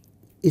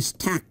is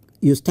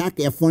you stack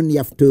f1,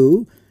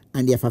 f2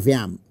 and f of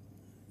m.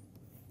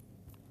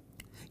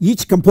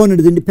 Each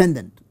component is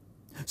independent.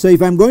 So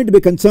if I am going to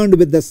be concerned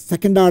with the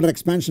second order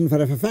expansion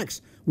for f of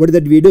x, what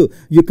did we do?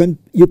 You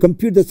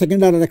compute the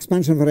second order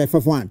expansion for f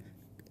of 1,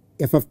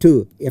 f of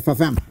 2, f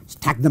of m,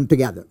 stack them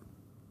together.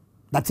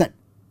 That is it,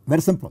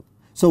 very simple.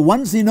 So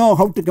once you know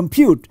how to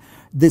compute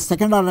the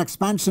second order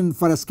expansion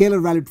for a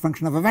scalar valued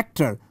function of a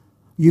vector,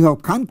 you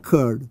have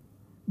conquered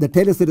the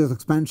Taylor series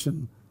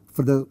expansion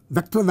for the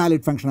vector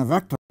valued function of a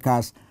vector,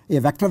 because a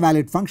vector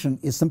valued function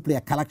is simply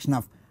a collection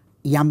of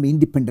m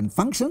independent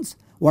functions.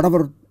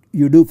 Whatever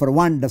you do for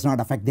one does not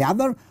affect the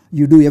other.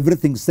 You do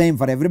everything same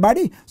for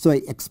everybody. So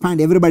I expand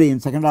everybody in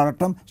second order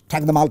term,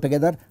 stack them all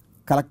together,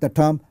 collect the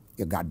term,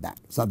 you got that.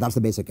 So that is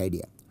the basic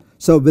idea.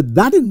 So with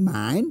that in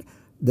mind,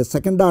 the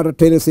second order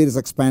Taylor series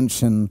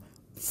expansion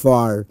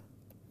for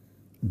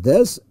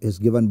this is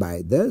given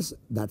by this,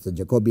 that is the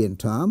Jacobian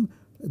term.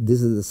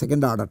 This is the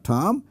second order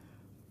term.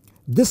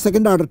 This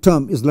second order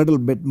term is a little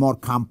bit more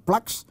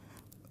complex.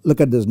 Look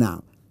at this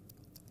now.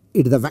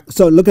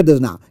 So look at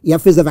this now,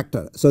 f is a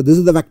vector. So this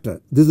is the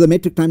vector, this is the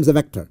matrix times the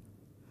vector.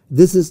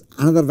 This is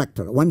another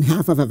vector, one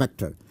half of a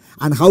vector.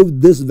 And how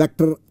this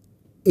vector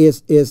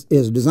is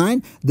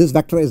designed, this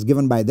vector is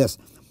given by this.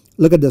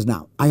 Look at this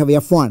now, I have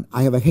f1,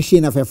 I have a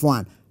Hessian of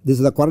f1. This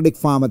is the quadratic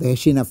form of the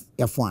Hessian of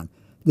f1.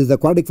 This is the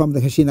quadratic form of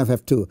the Hessian of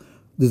f2.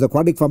 This is the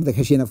quadratic form of the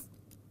Hessian of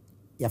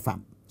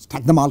fm.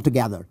 Stack them all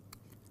together.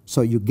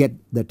 So you get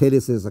the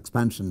Taylor series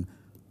expansion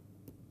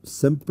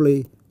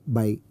simply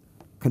by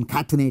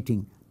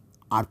concatenating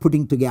or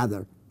putting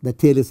together the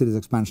Taylor series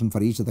expansion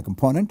for each of the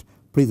component.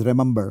 Please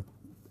remember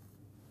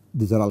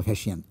these are all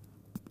Hessian.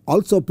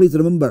 Also please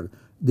remember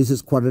this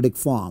is quadratic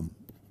form.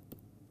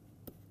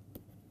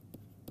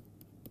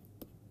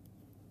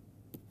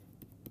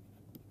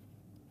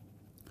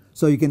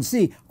 So you can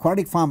see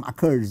quadratic form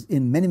occurs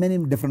in many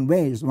different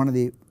ways. One of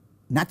the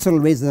natural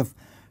ways of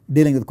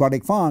dealing with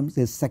quadratic forms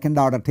is second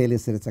order Taylor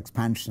series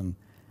expansion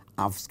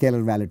of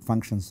scalar valued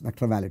functions,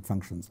 vector valued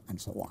functions and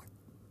so on.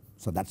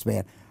 So that is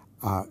where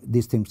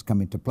these things come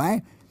into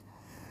play.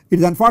 It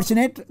is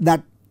unfortunate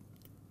that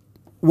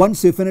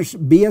once you finish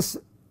BS,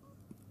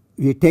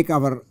 we take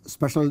our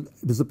special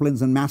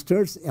disciplines and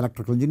masters,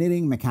 electrical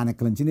engineering,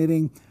 mechanical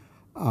engineering,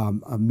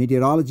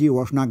 meteorology,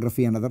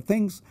 oceanography and other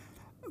things.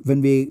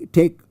 When we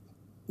take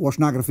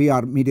oceanography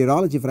or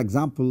meteorology for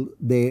example,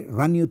 they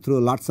run you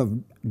through lots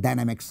of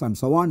dynamics and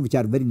so on, which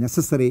are very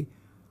necessary.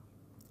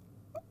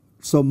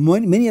 So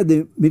many of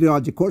the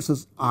meteorology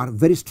courses are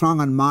very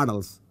strong on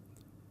models.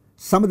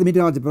 Some of the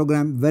meteorology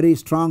program very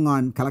strong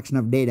on collection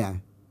of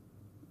data,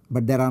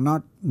 but there are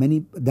not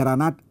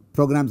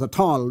programs at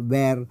all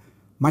where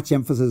much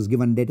emphasis is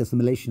given data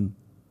assimilation.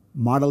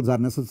 Models are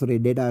necessary,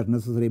 data are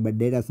necessary, but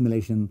data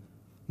assimilation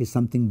is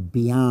something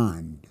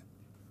beyond.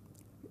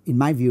 In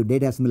my view,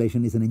 data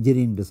assimilation is an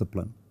engineering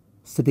discipline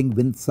sitting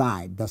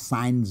inside the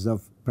science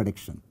of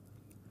prediction.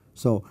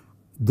 So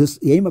this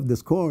aim of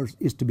this course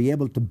is to be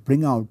able to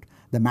bring out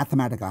the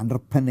mathematical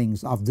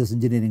underpinnings of this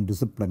engineering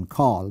discipline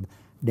called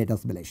data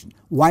assimilation.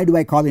 Why do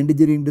I call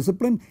engineering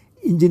discipline?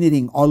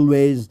 Engineering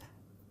always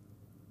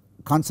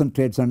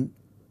concentrates on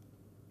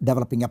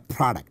developing a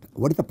product.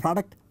 What is the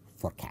product?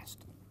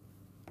 Forecast.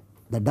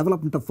 The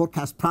development of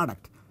forecast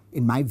product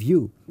in my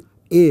view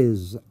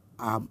is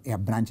a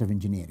branch of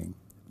engineering,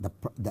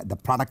 the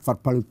product for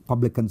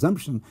public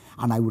consumption,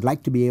 and I would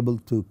like to be able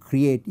to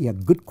create a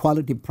good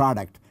quality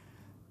product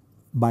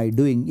by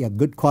doing a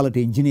good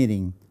quality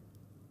engineering,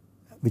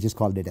 which is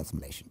called data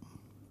assimilation.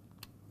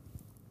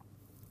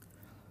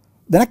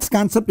 The next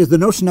concept is the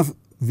notion of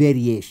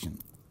variation.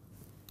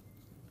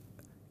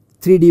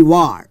 3D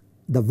var,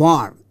 the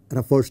var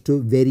refers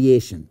to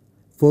variation,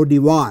 4D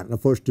var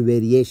refers to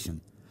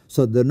variation.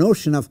 So the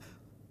notion of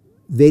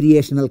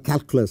variational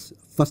calculus,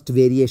 first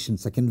variation,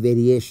 second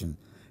variation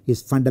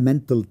is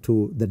fundamental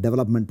to the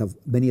development of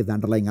many of the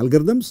underlying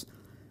algorithms.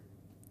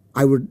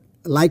 I would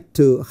like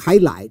to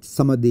highlight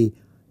some of the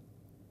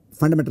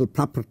fundamental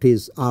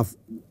properties of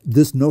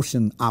this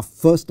notion of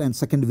first and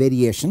second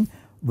variation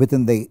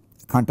within the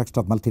context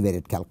of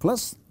multivariate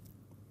calculus.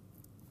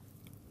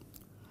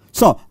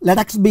 So let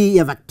x be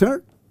a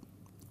vector,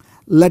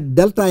 let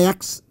delta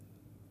x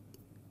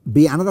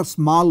be another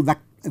small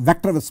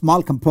vector with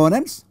small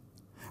components.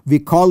 We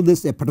call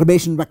this a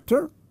perturbation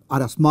vector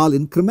or a small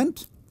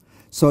increment.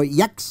 So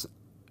x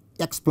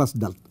plus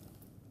delta.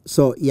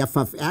 So f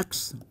of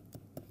x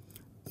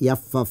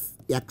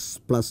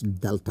plus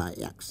delta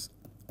x.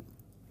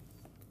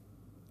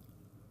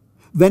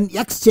 When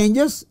x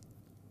changes,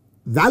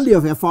 value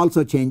of f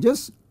also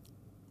changes.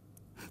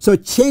 So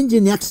change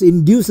in x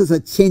induces a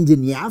change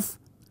in f.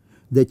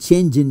 The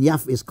change in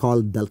f is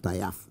called delta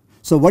f.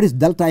 So what is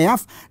delta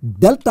f?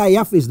 Delta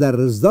f is the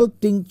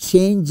resulting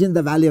change in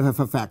the value of f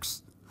of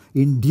x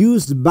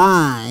induced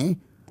by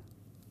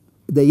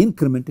the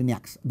increment in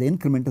x. The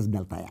increment is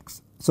delta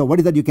x. So what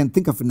is that you can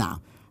think of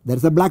now? There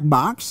is a black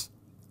box,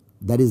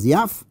 that is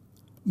f.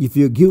 If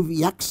you give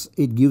x,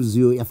 it gives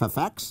you f of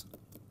x.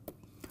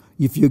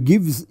 If you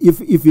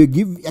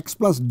give x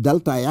plus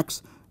delta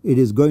x, it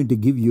is going to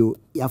give you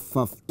f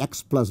of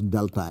x plus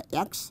delta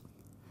x.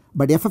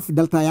 But f of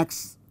delta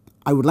x,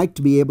 I would like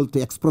to be able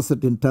to express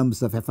it in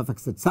terms of f of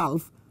x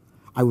itself.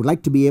 I would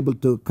like to be able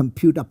to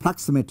compute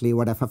approximately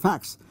what f of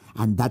x,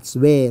 and that is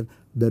where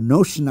the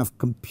notion of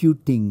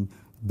computing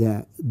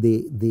the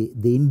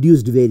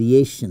induced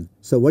variation.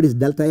 So what is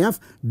delta f?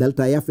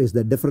 Delta f is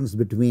the difference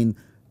between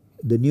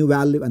the new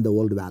value and the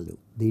old value,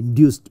 the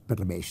induced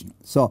perturbation.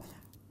 So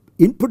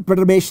input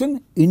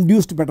perturbation,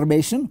 induced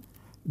perturbation,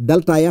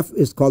 delta f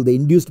is called the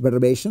induced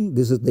perturbation.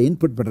 This is the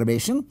input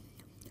perturbation.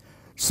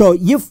 So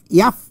if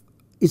f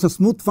is a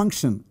smooth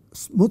function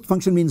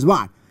means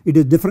what? It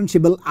is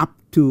differentiable up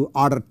to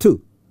order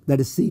 2, that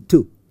is C2.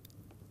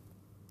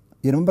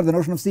 You remember the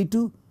notion of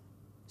C2?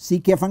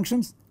 CK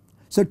functions.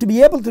 So to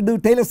be able to do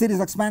Taylor series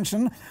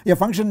expansion, a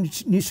function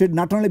should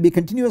not only be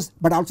continuous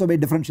but also be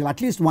differentiable, at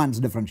least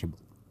once differentiable.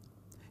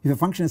 If a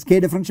function is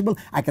k differentiable,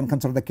 I can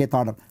consider the kth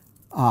order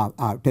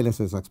Taylor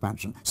series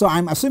expansion. So I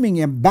am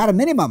assuming a bare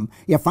minimum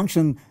a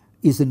function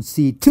is in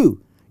C2.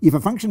 If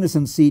a function is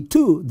in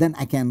C2, then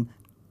I can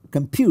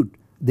compute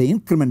the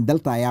increment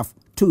delta f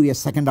to a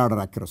second order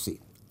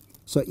accuracy.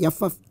 So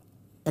f of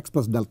x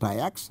plus delta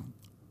x,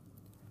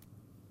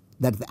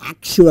 that is the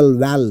actual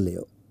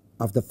value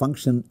of the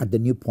function at the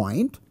new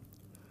point,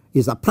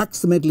 is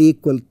approximately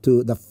equal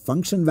to the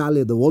function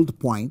value of the old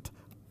point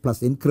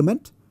plus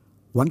increment.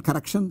 One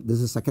correction, this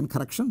is second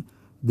correction.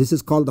 This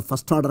is called the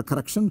first order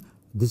correction.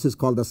 This is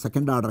called the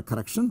second order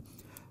correction.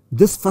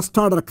 This first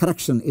order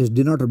correction is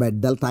denoted by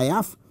delta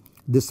f.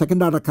 This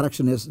second order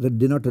correction is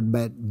denoted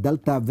by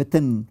delta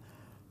within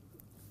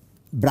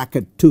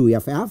bracket 2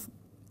 ff.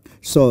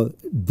 So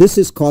this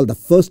is called the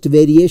first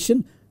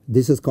variation.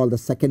 This is called the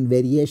second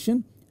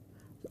variation.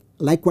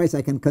 Likewise,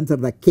 I can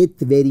consider the kth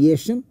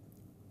variation.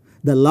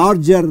 The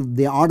larger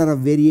the order of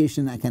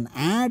variation I can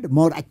add,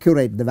 more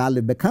accurate the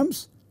value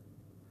becomes.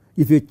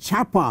 If you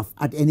chop off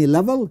at any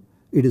level,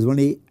 it is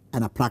only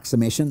an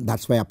approximation. That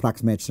is why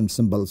approximation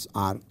symbols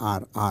are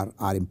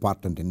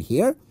important in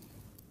here.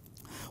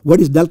 What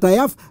is delta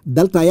f?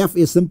 Delta f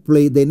is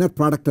simply the inner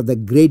product of the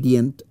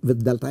gradient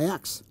with delta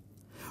x.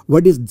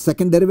 What is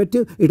second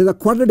derivative? It is a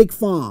quadratic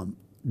form,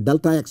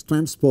 delta x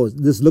transpose.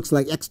 This looks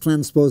like x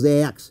transpose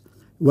ax.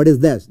 What is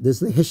this?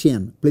 This is the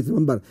Hessian. Please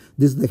remember,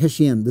 this is the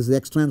Hessian, this is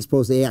x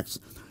transpose ax.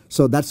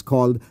 So that is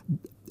called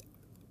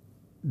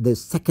the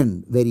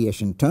second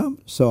variation term.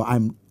 So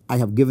I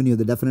have given you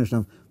the definition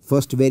of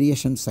first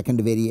variation,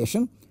 second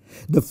variation.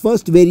 The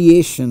first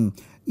variation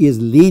is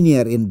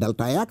linear in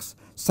delta x.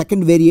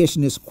 Second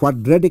variation is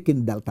quadratic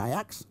in delta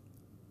x.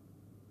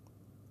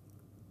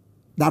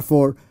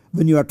 Therefore,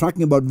 when you are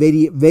talking about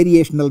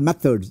variational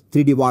methods,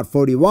 3D var,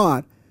 4D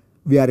var,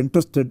 we are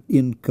interested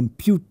in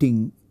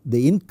computing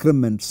the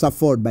increment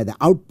suffered by the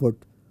output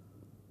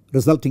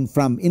resulting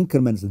from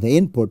increments in the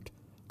input,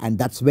 and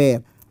that is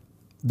where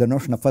the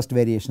notion of first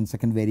variation,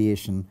 second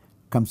variation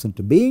comes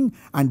into being,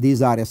 and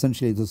these are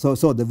essentially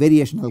so the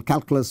variational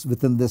calculus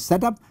within this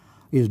setup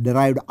is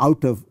derived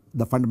out of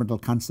the fundamental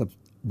concepts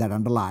that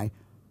underlie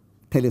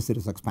Taylor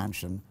series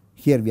expansion.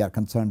 Here we are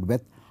concerned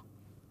with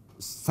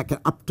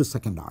up to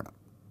second order.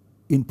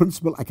 In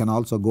principle, I can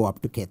also go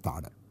up to kth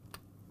order.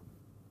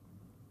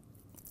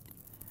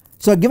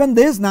 So given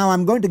this, now I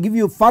am going to give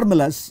you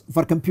formulas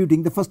for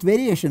computing the first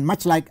variation,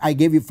 much like I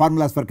gave you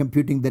formulas for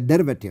computing the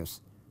derivatives.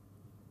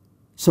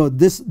 So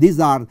these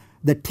are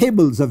the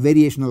tables of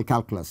variational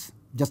calculus,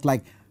 just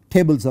like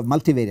tables of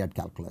multivariate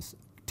calculus,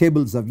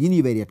 tables of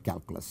univariate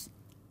calculus.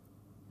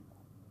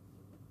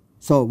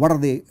 So what are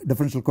the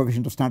differential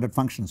coefficient of standard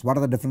functions? What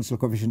are the differential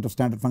coefficient of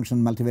standard function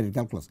in multivariate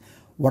calculus?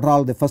 What are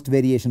all the first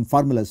variation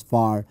formulas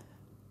for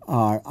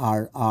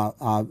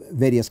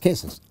various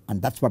cases?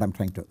 And that is what I am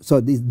trying to.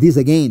 So these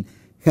again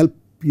help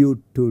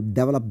you to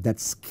develop that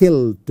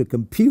skill to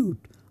compute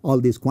all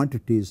these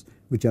quantities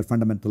which are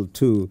fundamental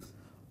to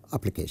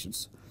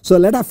applications. So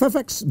let f of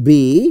x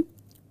be,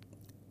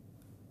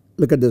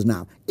 look at this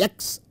now,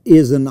 x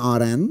is in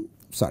Rn,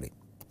 sorry.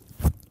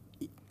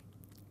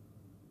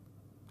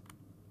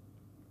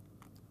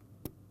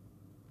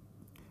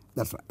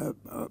 That's right,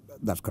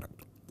 that's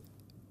correct.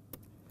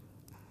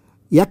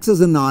 X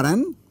is in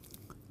Rn,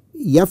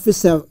 F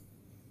is a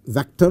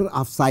vector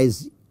of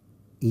size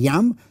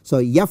m. So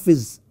F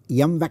is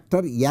m vector,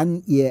 F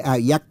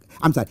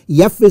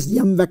is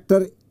m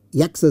vector,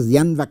 x is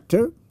n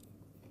vector.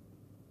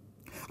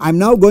 I am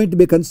now going to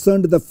be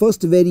concerned with the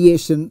first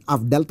variation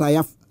of delta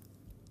f.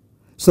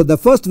 So the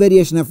first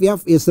variation of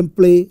f is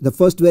simply the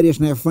first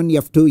variation of f1,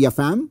 f2,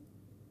 fm.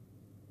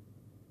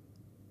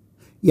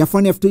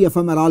 f1, f2,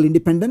 fm are all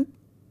independent.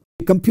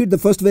 Compute the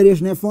first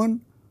variation of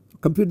f1,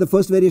 compute the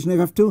first variation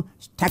of f2,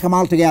 stack them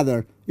all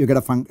together, you get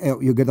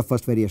the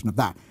first variation of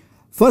that.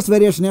 First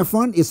variation of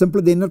f1 is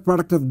simply the inner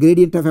product of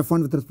gradient of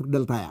f1 with respect to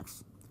delta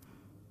x,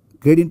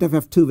 gradient of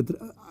f2 with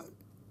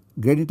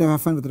gradient of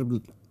f1 with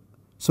respect to,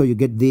 so you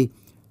get the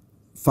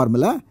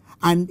formula,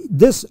 and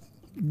this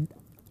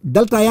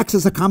delta x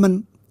is a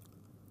common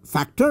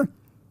factor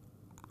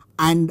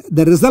and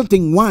the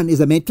resulting one is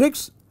a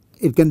matrix.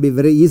 It can be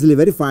very easily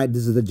verified.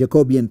 This is the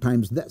Jacobian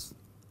times this.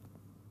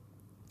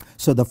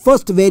 So the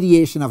first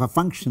variation of a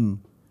function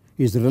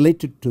is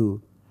related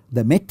to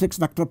the matrix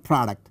vector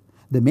product,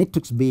 the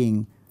matrix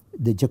being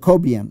the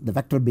Jacobian, the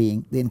vector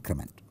being the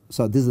increment.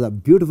 So this is a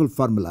beautiful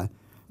formula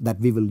that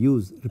we will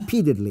use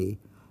repeatedly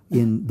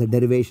in the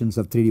derivations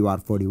of 3D war,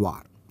 4D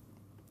war.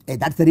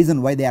 That is the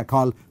reason why they are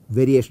called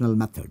variational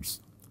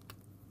methods.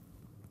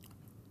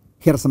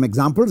 Here are some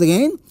examples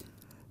again.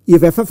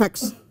 If f of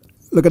x,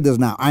 look at this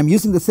now, I am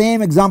using the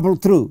same example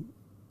through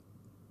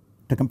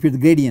to compute the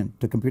gradient,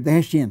 to compute the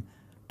Hessian,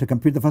 to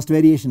compute the first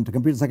variation, to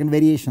compute the second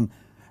variation.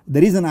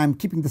 The reason I am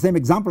keeping the same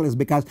example is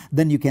because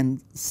then you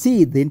can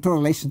see the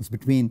interrelations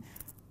between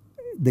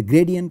the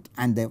gradient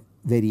and the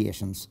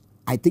variations.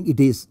 I think it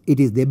is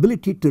the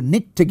ability to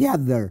knit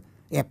together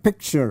a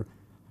picture.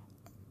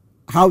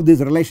 How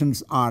these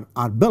relations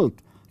are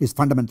built is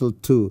fundamental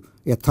to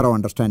a thorough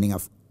understanding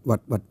of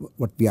what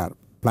we are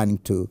planning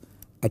to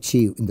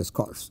achieve in this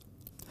course.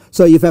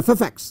 So if f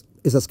of x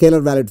is a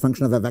scalar valued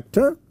function of a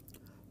vector,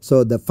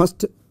 so the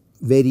first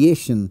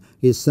variation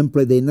is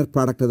simply the inner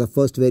product of the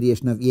first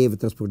variation of a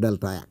with respect to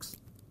delta x.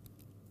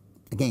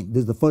 Again,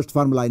 this is the first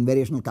formula in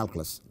variational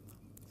calculus.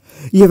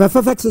 If f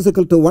of x is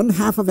equal to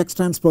 1/2 of x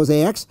transpose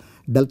ax,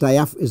 delta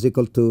f is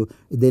equal to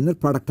the inner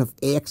product of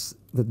ax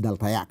with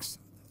delta x.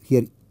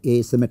 Here A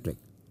is symmetric,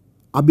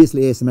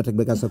 obviously A is symmetric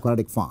because of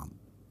quadratic form.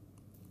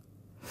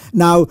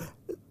 Now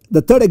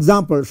the third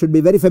example should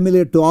be very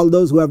familiar to all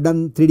those who have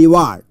done 3D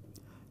war.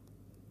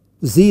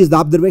 Z is the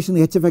observation,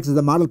 h of x is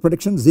the model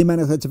prediction, z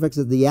minus h of x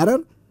is the error.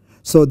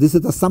 So this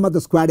is the sum of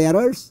the squared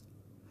errors.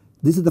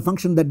 This is the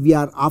function that we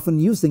are often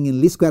using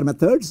in least square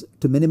methods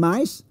to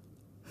minimize.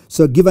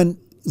 So given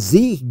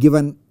z,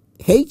 given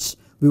h,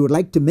 we would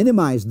like to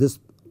minimize this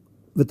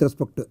with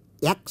respect to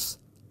x.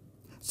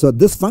 So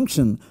this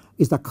function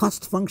is the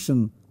cost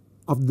function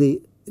of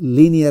the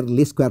linear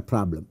least square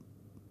problem.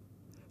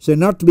 So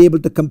in order to be able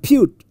to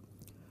compute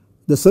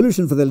the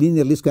solution for the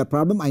linear least square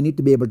problem, I need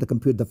to be able to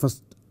compute the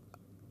first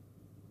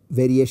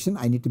variation,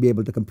 I need to be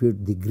able to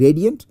compute the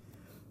gradient.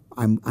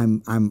 I'm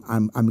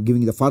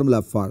giving you the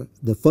formula for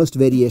the first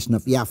variation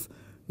of f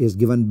is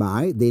given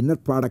by the inner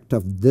product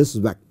of this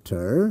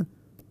vector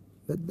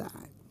with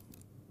that.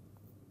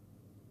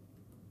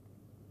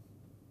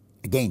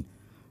 Again,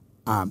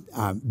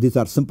 these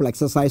are simple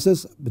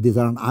exercises, but these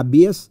are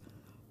obvious.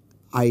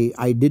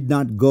 I did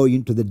not go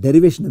into the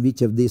derivation of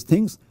each of these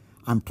things.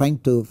 I am trying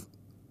to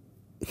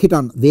hit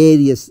on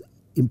various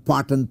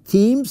important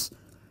themes,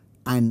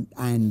 and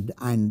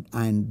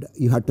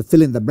you have to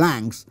fill in the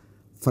blanks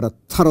for a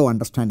thorough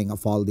understanding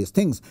of all these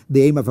things.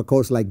 The aim of a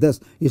course like this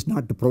is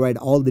not to provide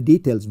all the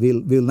details. We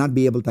will not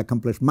be able to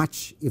accomplish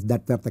much if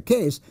that were the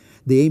case.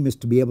 The aim is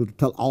to be able to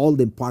tell all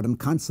the important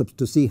concepts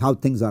to see how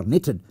things are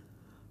knitted.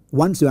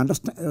 Once you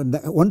understand,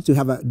 once you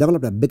have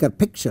developed a bigger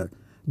picture,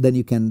 then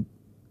you can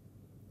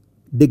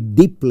dig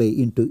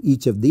deeply into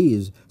each of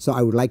these. So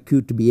I would like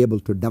you to be able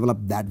to develop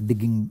that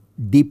digging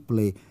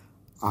deeply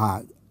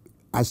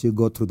as you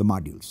go through the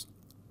modules.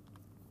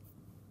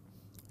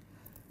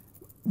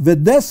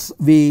 With this,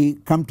 we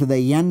come to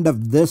the end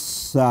of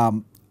this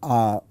part.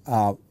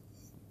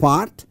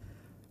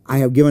 I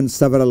have given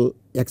several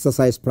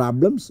exercise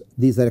problems.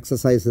 These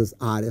exercises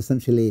are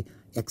essentially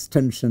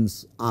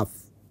extensions of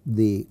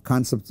the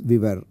concepts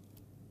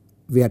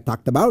we had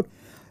talked about.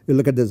 You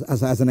look at this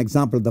as an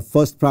example. The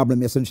first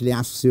problem essentially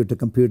asks you to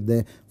compute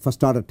the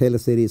first order Taylor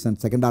series and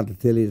second order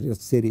Taylor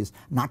series,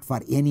 not for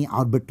any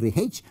arbitrary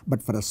h,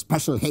 but for a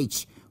special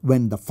h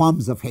when the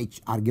forms of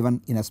h are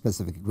given in a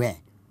specific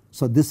way.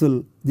 So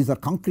these are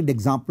concrete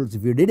examples.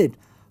 If you did it,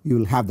 you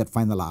will have that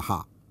final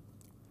aha.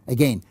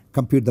 Again,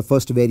 compute the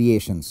first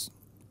variations.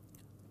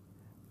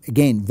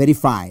 Again,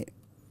 verify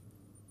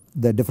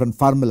the different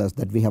formulas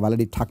that we have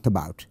already talked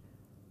about.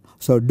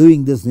 So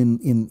doing this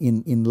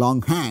in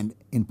longhand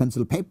in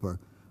pencil paper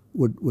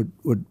would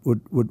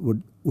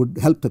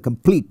help to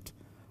complete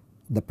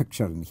the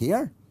picture in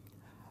here.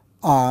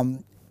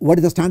 What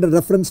is the standard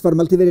reference for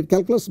multivariate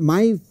calculus?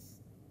 My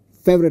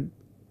favorite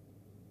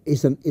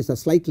is a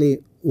slightly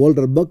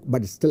older book,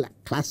 but it's still a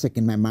classic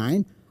in my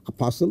mind.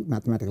 Apostle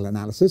Mathematical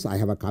Analysis. I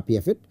have a copy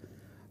of it.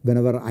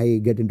 Whenever I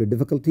get into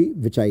difficulty,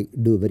 which I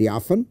do very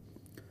often,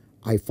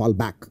 I fall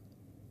back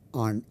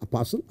on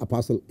Apostle.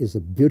 Apostle is a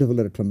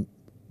beautifully written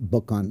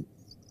book on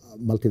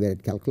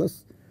multivariate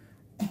calculus.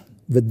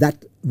 With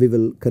that, we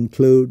will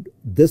conclude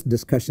this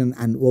discussion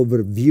and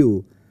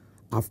overview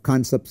of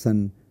concepts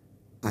and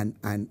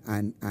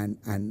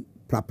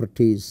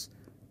properties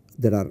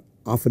that are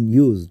often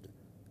used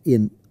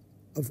in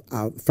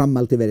from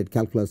multivariate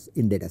calculus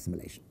in data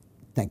assimilation.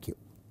 Thank you.